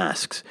those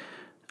masks.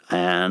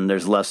 And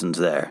there's lessons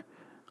there.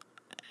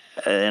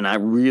 And I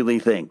really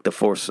think The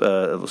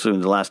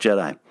Last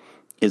Jedi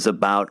is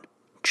about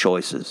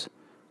choices.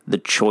 The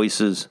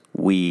choices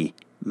we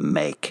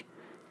make.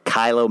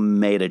 Kylo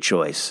made a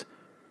choice.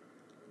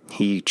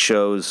 He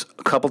chose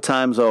a couple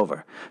times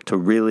over to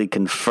really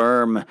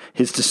confirm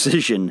his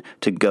decision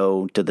to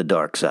go to the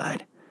dark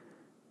side.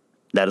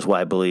 That is why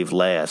I believe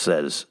Leia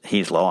says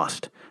he's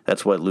lost.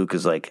 That's why Luke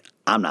is like,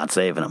 I'm not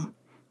saving him.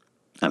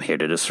 I'm here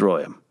to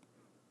destroy him.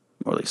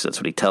 Or at least that's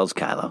what he tells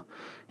Kylo.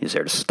 He's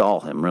there to stall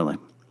him, really.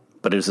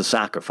 But it is a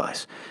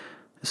sacrifice.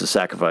 It's a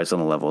sacrifice on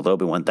the level of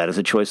Obi-Wan. That is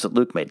a choice that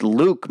Luke made.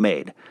 Luke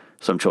made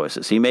some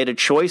choices. He made a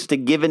choice to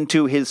give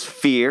into his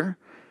fear,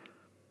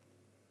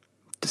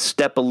 to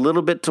step a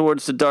little bit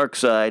towards the dark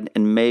side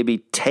and maybe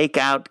take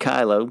out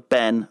Kylo,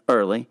 Ben,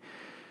 early.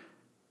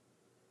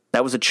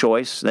 That was a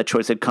choice. That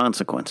choice had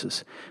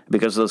consequences.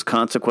 Because of those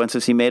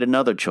consequences, he made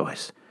another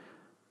choice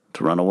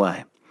to run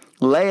away.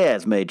 Leia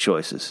has made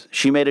choices.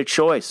 She made a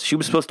choice. She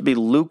was supposed to be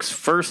Luke's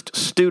first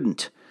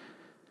student.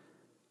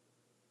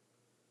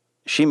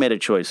 She made a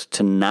choice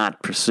to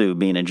not pursue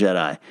being a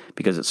Jedi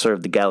because it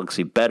served the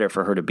galaxy better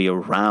for her to be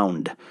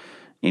around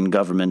in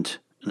government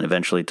and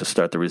eventually to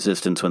start the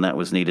resistance when that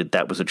was needed.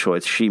 That was a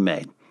choice she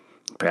made.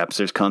 Perhaps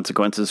there's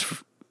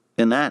consequences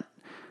in that.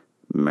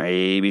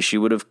 Maybe she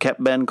would have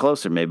kept Ben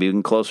closer, maybe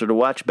even closer to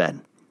watch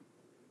Ben.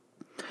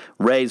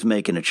 Rey's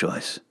making a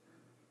choice.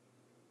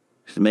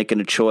 She's making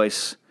a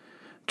choice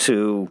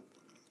to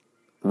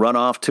run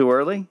off too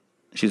early.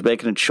 She's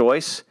making a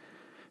choice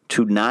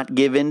to not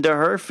give in to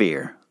her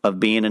fear of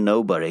being a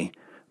nobody,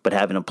 but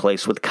having a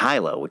place with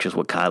Kylo, which is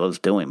what Kylo's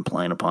doing,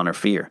 playing upon her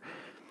fear.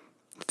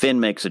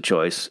 Finn makes a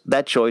choice.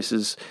 That choice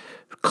is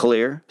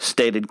clear,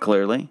 stated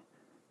clearly.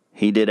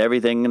 He did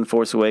everything in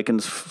Force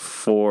Awakens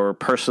for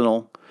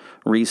personal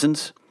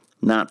reasons,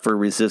 not for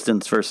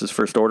resistance versus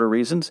First Order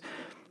reasons.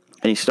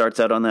 And he starts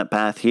out on that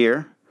path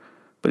here,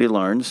 but he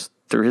learns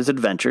through his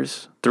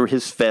adventures, through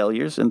his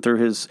failures, and through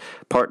his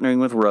partnering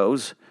with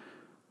Rose,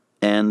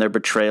 and their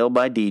betrayal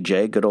by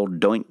DJ, good old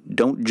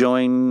don't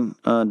join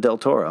Del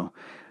Toro.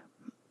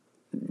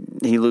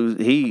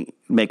 He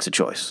makes a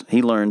choice.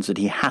 He learns that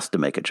he has to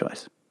make a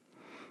choice.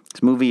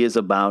 This movie is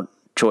about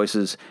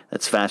choices.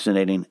 That's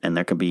fascinating, and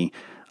there can be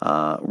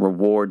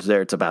rewards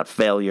there. It's about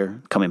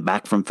failure, coming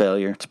back from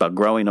failure. It's about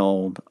growing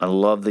old. I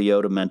love the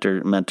Yoda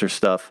mentor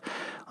stuff,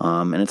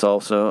 and it's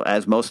also,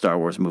 as most Star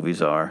Wars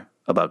movies are,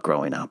 about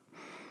growing up.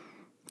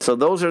 So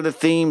those are the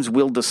themes.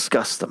 We'll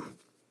discuss them.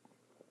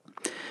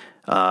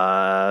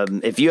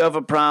 If you have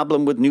a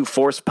problem with new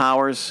force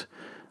powers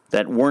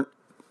that weren't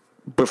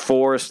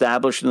before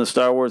established in the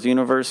Star Wars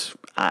universe,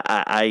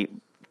 I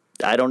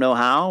don't know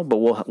how, but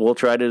we'll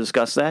try to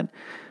discuss that.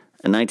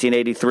 In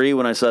 1983,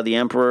 when I saw the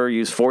Emperor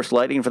use force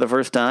lightning for the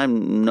first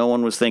time, no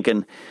one was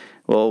thinking,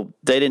 well,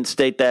 they didn't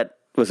state that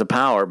was a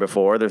power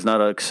before. There's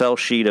not an Excel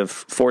sheet of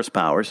force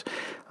powers.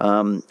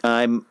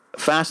 I'm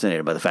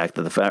fascinated by the fact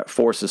that the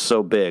force is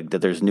so big that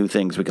there's new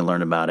things we can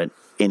learn about it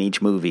in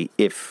each movie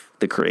if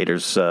the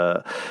creators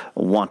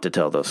want to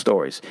tell those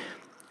stories.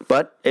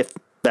 But if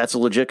that's a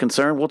legit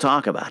concern, we'll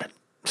talk about it.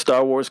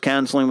 Star Wars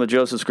Counseling with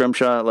Joseph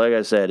Scrimshaw, like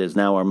I said, is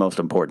now our most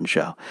important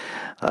show.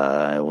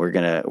 We're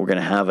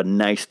gonna have a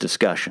nice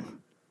discussion.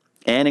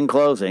 And in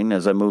closing,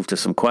 as I move to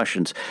some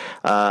questions,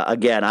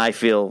 again, I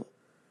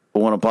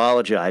want to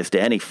apologize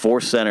to any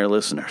Force Center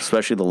listener,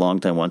 especially the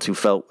longtime ones who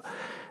felt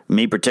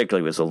me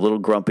particularly was a little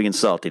grumpy and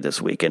salty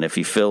this week. And if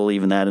you feel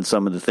even that in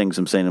some of the things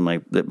I'm saying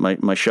in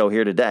my show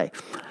here today,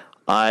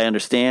 I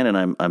understand,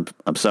 and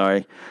I'm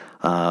sorry.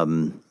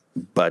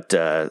 But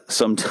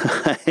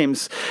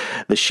sometimes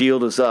the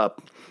shield is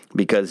up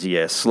because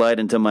you slide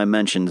into my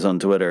mentions on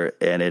Twitter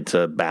and it's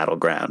a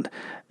battleground.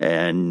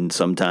 And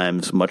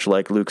sometimes, much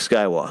like Luke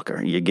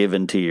Skywalker, you give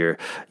into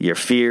your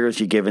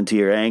fears, you give into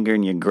your anger,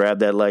 and you grab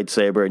that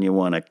lightsaber and you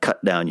want to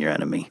cut down your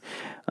enemy.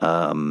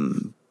 But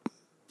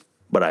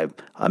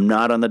I'm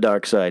not on the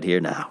dark side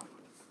here now.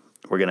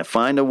 We're going to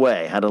find a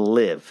way how to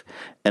live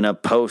in a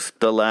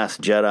post-The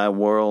Last Jedi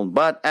world.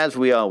 But as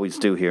we always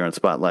do here on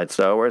Spotlight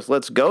Star Wars,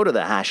 let's go to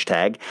the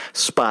hashtag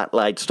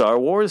Spotlight Star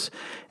Wars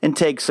and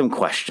take some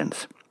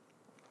questions.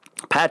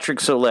 Patrick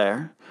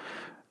Soler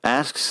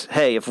asks,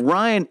 hey, if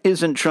Ryan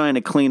isn't trying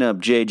to clean up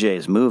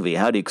JJ's movie,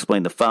 how do you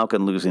explain the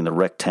Falcon losing the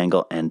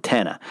rectangle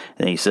antenna?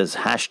 And he says,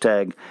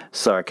 hashtag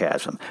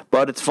sarcasm.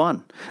 But it's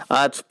fun.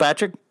 It's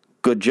Patrick,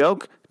 good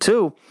joke.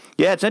 2,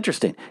 yeah, it's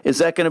interesting. Is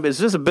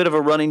this a bit of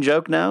a running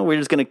joke now? We're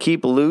just going to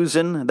keep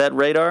losing that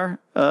radar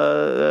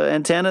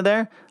antenna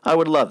there? I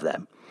would love that.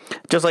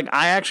 Just like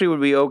I actually would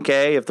be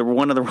okay if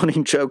one of the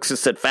running jokes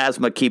is that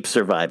Phasma keeps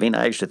surviving.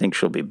 I actually think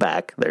she'll be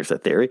back. There's a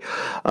theory.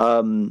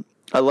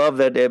 I love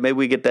that maybe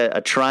we get a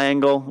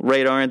triangle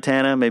radar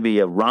antenna, maybe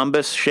a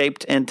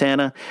rhombus-shaped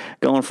antenna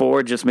going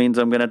forward. Just means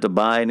I'm going to have to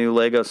buy a new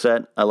Lego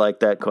set. I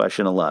like that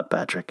question a lot,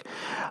 Patrick.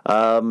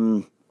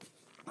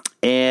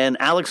 And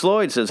Alex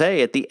Lloyd says,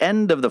 hey, at the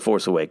end of The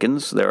Force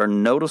Awakens, there are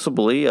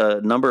noticeably a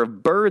number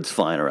of birds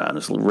flying around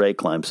as Rey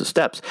climbs the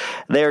steps.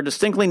 They are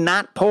distinctly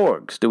not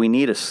porgs. Do we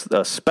need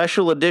a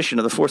special edition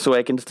of The Force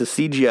Awakens to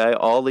CGI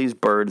all these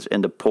birds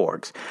into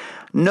porgs?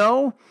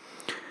 No.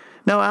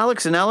 Now,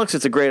 Alex,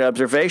 it's a great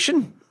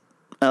observation.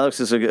 Alex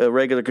is a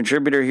regular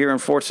contributor here in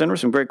Force Center.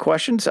 Some great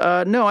questions.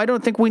 No, I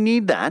don't think we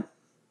need that.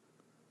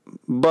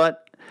 But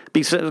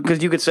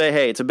because you could say,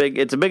 hey, it's a big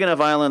enough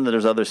island that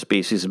there's other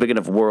species, a big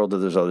enough world that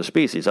there's other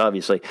species,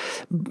 obviously.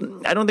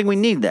 I don't think we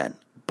need that,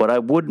 but I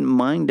wouldn't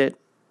mind it.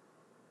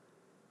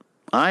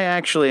 I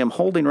actually am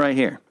holding right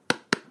here.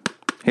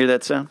 Hear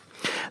that sound?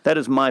 That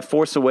is my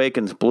Force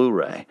Awakens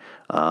Blu-ray.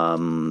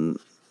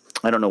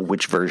 I don't know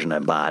which version I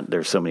bought.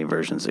 There's so many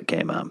versions that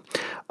came out.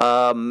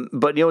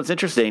 But you know what's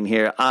interesting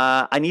here?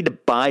 I need to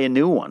buy a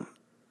new one.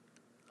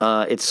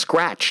 It's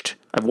scratched.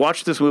 I've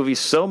watched this movie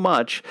so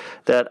much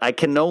that I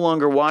can no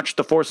longer watch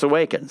The Force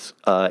Awakens.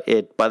 By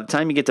the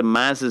time you get to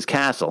Maz's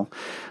castle,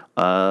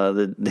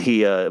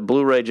 the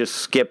Blu-ray just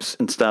skips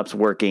and stops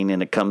working,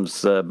 and it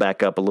comes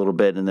back up a little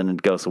bit, and then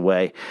it goes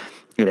away.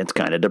 And it's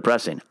kind of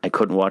depressing. I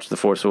couldn't watch The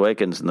Force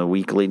Awakens in the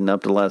week leading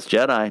up to The Last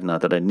Jedi.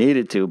 Not that I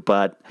needed to,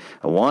 but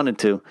I wanted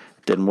to.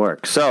 It didn't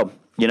work. So,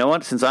 you know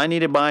what? Since I need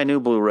to buy a new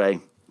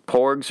Blu-ray,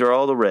 Porgs are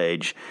all the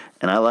rage,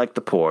 and I like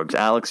the Porgs.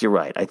 Alex, you're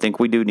right. I think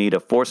we do need a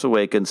Force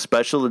Awakens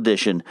special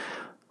edition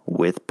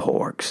with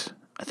Porgs.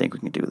 I think we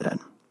can do that.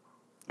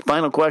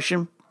 Final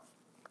question.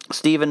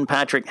 Stephen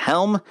Patrick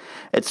Helm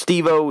at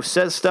Steve-O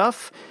Says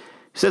Stuff.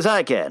 He says,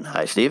 hi, Ken.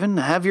 Hi, Stephen.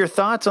 Have your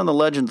thoughts on the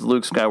Legends of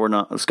Luke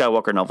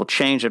Skywalker novel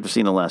changed after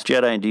seeing The Last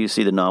Jedi, and do you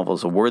see the novel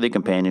as a worthy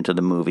companion to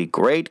the movie?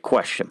 Great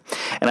question.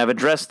 And I've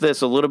addressed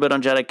this a little bit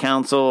on Jedi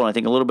Council, and I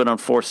think a little bit on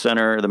Force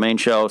Center, the main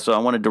show, so I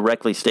want to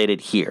directly state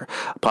it here.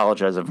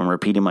 Apologize if I'm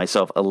repeating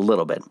myself a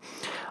little bit.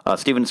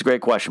 Stephen, it's a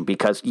great question,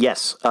 because,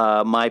 yes,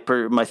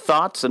 my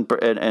thoughts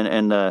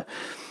and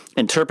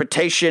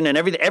interpretation and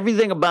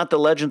everything about the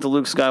Legend of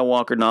Luke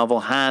Skywalker novel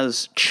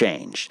has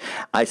changed.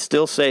 I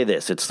still say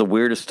this. It's the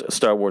weirdest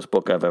Star Wars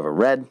book I've ever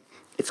read.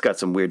 It's got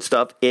some weird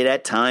stuff. It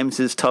at times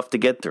is tough to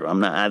get through.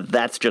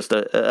 That's just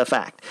a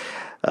fact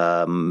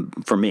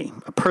for me,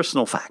 a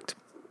personal fact.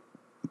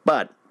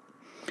 But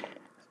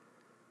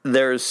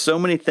there's so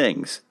many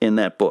things in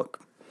that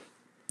book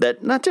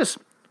that not just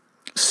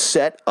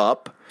set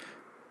up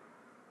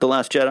The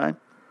Last Jedi,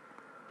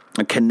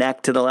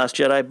 connect to The Last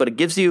Jedi, but it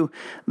gives you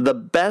the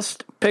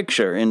best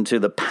picture into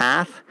the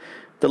path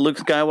that Luke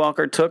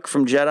Skywalker took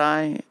from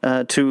Jedi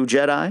to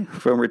Jedi,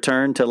 from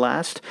Return to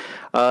Last.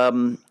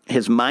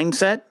 His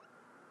mindset.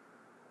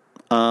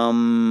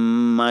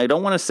 I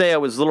don't want to say I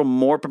was a little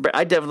more prepared.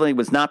 I definitely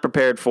was not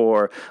prepared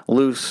for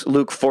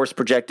Luke force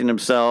projecting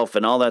himself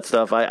and all that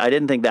stuff. I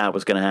didn't think that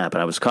was going to happen.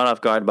 I was caught off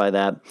guard by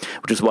that,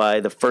 which is why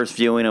the first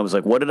viewing, I was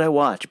like, what did I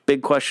watch?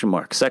 Big question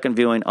mark. Second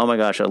viewing, oh my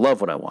gosh, I love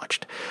what I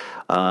watched.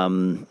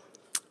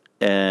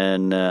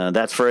 And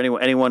that's for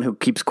anyone who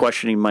keeps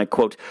questioning my,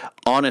 quote,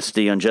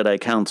 honesty on Jedi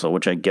Council,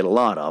 which I get a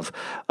lot of.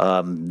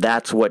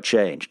 That's what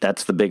changed.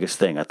 That's the biggest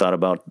thing. I thought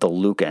about the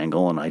Luke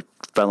angle, and I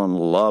fell in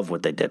love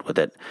with what they did with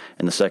it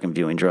in the second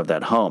viewing, drove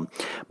that home.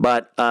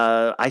 But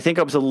I think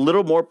I was a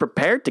little more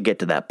prepared to get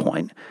to that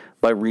point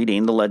by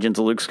reading The Legends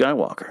of Luke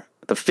Skywalker.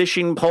 The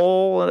fishing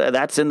pole,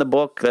 that's in the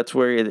book. That's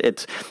where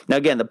it's... Now,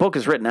 again, the book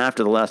is written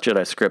after The Last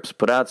Jedi script's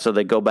put out, so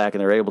they go back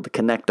and they're able to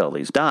connect all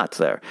these dots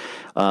there.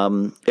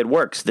 It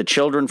works. The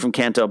children from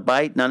Canto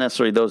Bight, not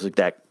necessarily those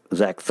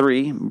Zach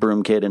 3,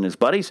 Broom Kid and his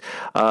buddies,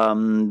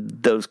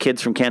 those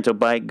kids from Canto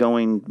Bight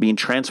being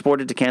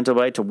transported to Canto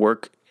Bight to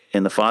work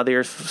in the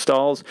father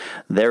stalls,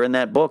 they're in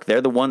that book.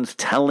 They're the ones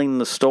telling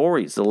the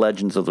stories, the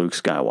legends of Luke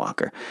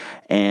Skywalker.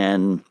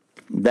 And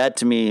that,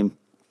 to me,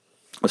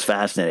 was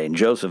fascinating.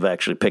 Joseph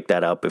actually picked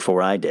that up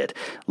before I did.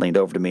 Leaned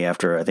over to me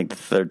after, I think, the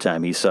third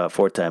time he saw it,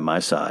 fourth time I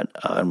saw it,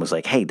 and was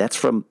like, hey,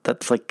 that's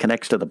like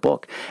connects to the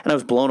book. And I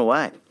was blown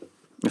away.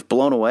 I was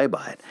blown away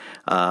by it.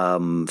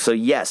 So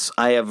yes,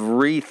 I have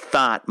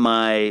rethought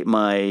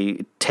my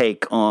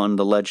take on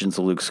the Legends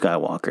of Luke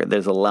Skywalker.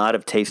 There's a lot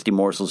of tasty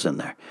morsels in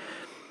there.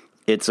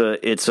 It's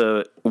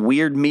a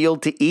weird meal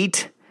to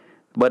eat,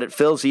 but it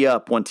fills you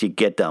up once you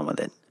get done with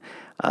it.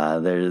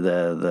 There's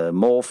the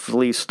mole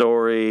flea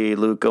story,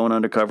 Luke going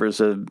undercover as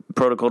a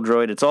protocol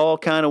droid. It's all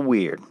kind of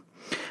weird,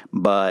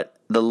 but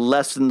the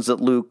lessons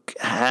that Luke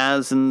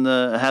learns in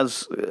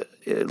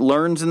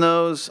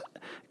those,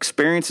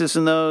 experiences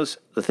in those,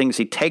 the things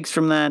he takes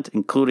from that,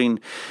 including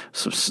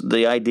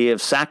the idea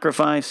of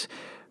sacrifice,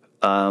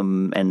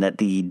 and that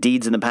the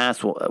deeds in the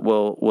past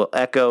will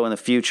echo in the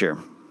future.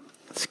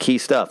 It's key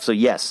stuff. So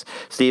yes,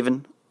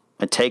 Stephen,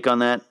 my take on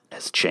that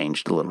has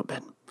changed a little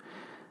bit.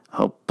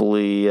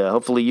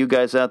 Hopefully you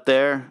guys out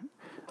there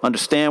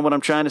understand what I'm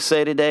trying to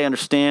say today,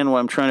 understand why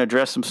I'm trying to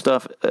address some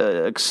stuff,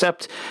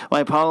 accept my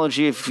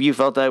apology if you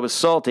felt I was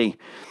salty,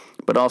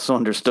 but also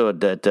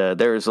understood that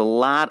there is a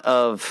lot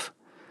of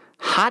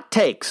hot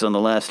takes on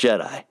The Last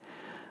Jedi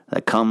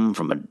that come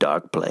from a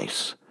dark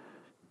place.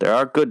 There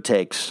are good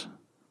takes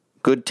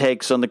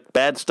on the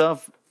bad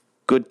stuff,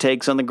 good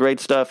takes on the great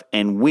stuff,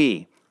 and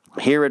we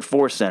here at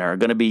Force Center are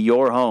going to be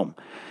your home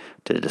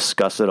to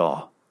discuss it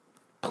all.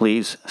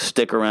 Please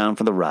stick around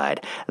for the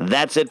ride.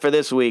 That's it for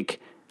this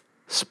week.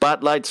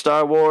 Spotlight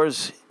Star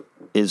Wars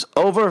is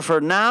over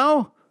for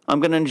now. I'm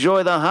going to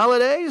enjoy the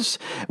holidays.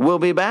 We'll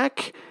be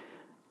back.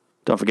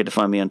 Don't forget to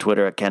find me on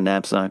Twitter at Ken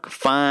Napzok.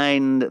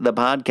 Find the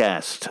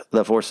podcast,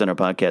 the Force Center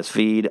podcast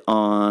feed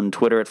on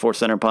Twitter at Force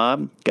Center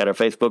Pod. Got our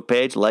Facebook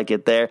page. Like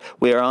it there.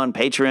 We are on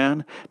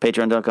Patreon,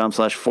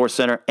 patreon.com/Force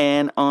Center,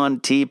 and on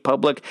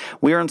TeePublic.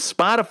 We are on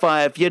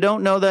Spotify. If you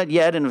don't know that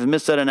yet and have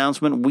missed that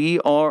announcement, we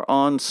are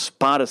on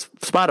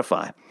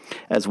Spotify,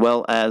 as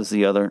well as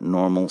the other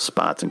normal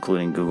spots,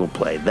 including Google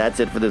Play. That's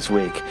it for this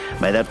week.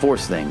 May that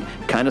Force thing,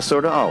 kind of,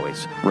 sort of,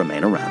 always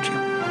remain around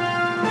you.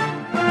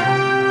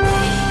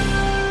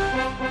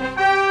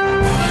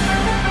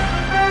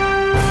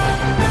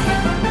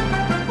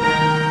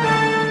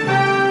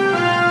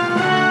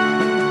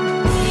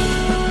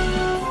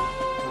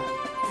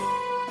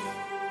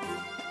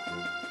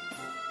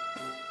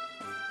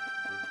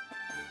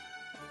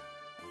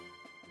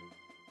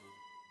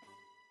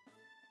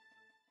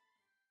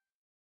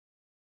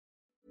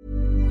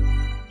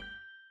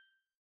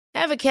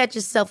 Ever catch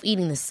yourself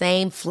eating the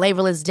same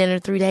flavorless dinner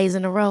 3 days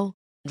in a row?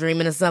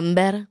 Dreaming of something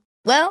better?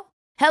 Well,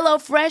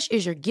 HelloFresh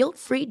is your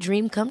guilt-free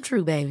dream come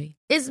true, baby.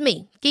 It's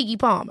me, Keke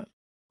Palmer.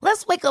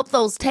 Let's wake up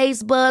those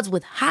taste buds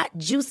with hot,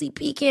 juicy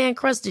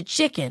pecan-crusted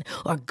chicken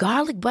or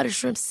garlic butter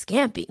shrimp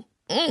scampi.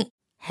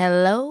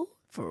 Hello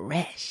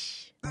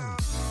Fresh.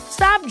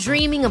 Stop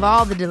dreaming of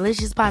all the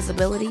delicious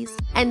possibilities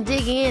and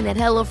dig in at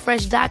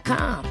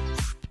HelloFresh.com.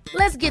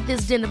 Let's get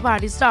this dinner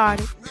party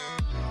started.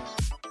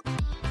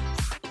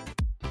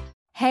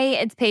 Hey,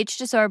 it's Paige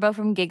DeSorbo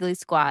from Giggly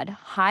Squad.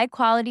 High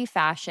quality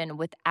fashion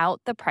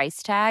without the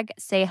price tag.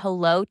 Say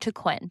hello to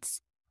Quince.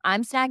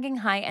 I'm snagging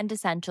high-end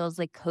essentials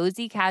like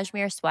cozy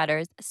cashmere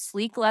sweaters,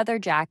 sleek leather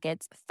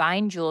jackets,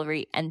 fine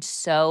jewelry, and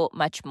so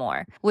much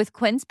more. With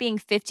Quince being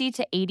 50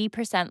 to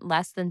 80%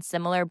 less than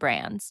similar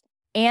brands.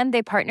 And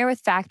they partner with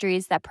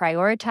factories that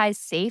prioritize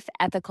safe,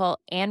 ethical,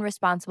 and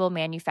responsible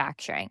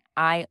manufacturing.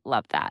 I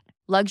love that.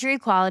 Luxury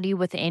quality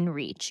within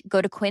reach.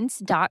 Go to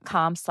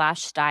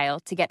quince.com/style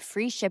to get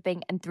free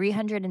shipping and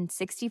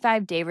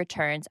 365-day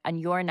returns on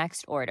your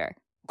next order.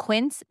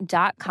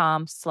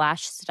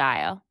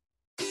 Quince.com/style.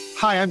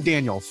 Hi, I'm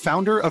Daniel,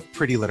 founder of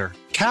Pretty Litter.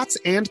 Cats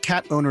and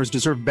cat owners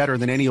deserve better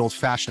than any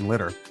old-fashioned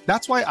litter.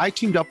 That's why I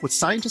teamed up with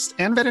scientists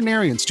and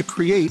veterinarians to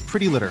create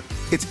Pretty Litter.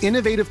 Its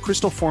innovative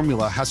crystal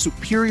formula has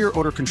superior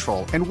odor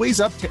control and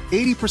weighs up to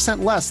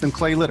 80% less than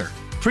clay litter.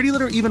 Pretty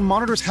Litter even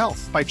monitors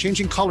health by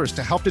changing colors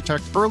to help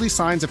detect early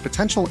signs of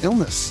potential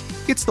illness.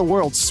 It's the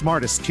world's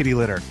smartest kitty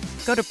litter.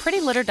 Go to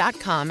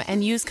prettylitter.com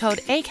and use code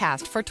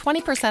ACAST for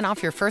 20%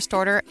 off your first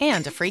order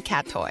and a free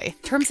cat toy.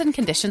 Terms and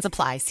conditions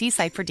apply. See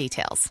site for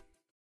details.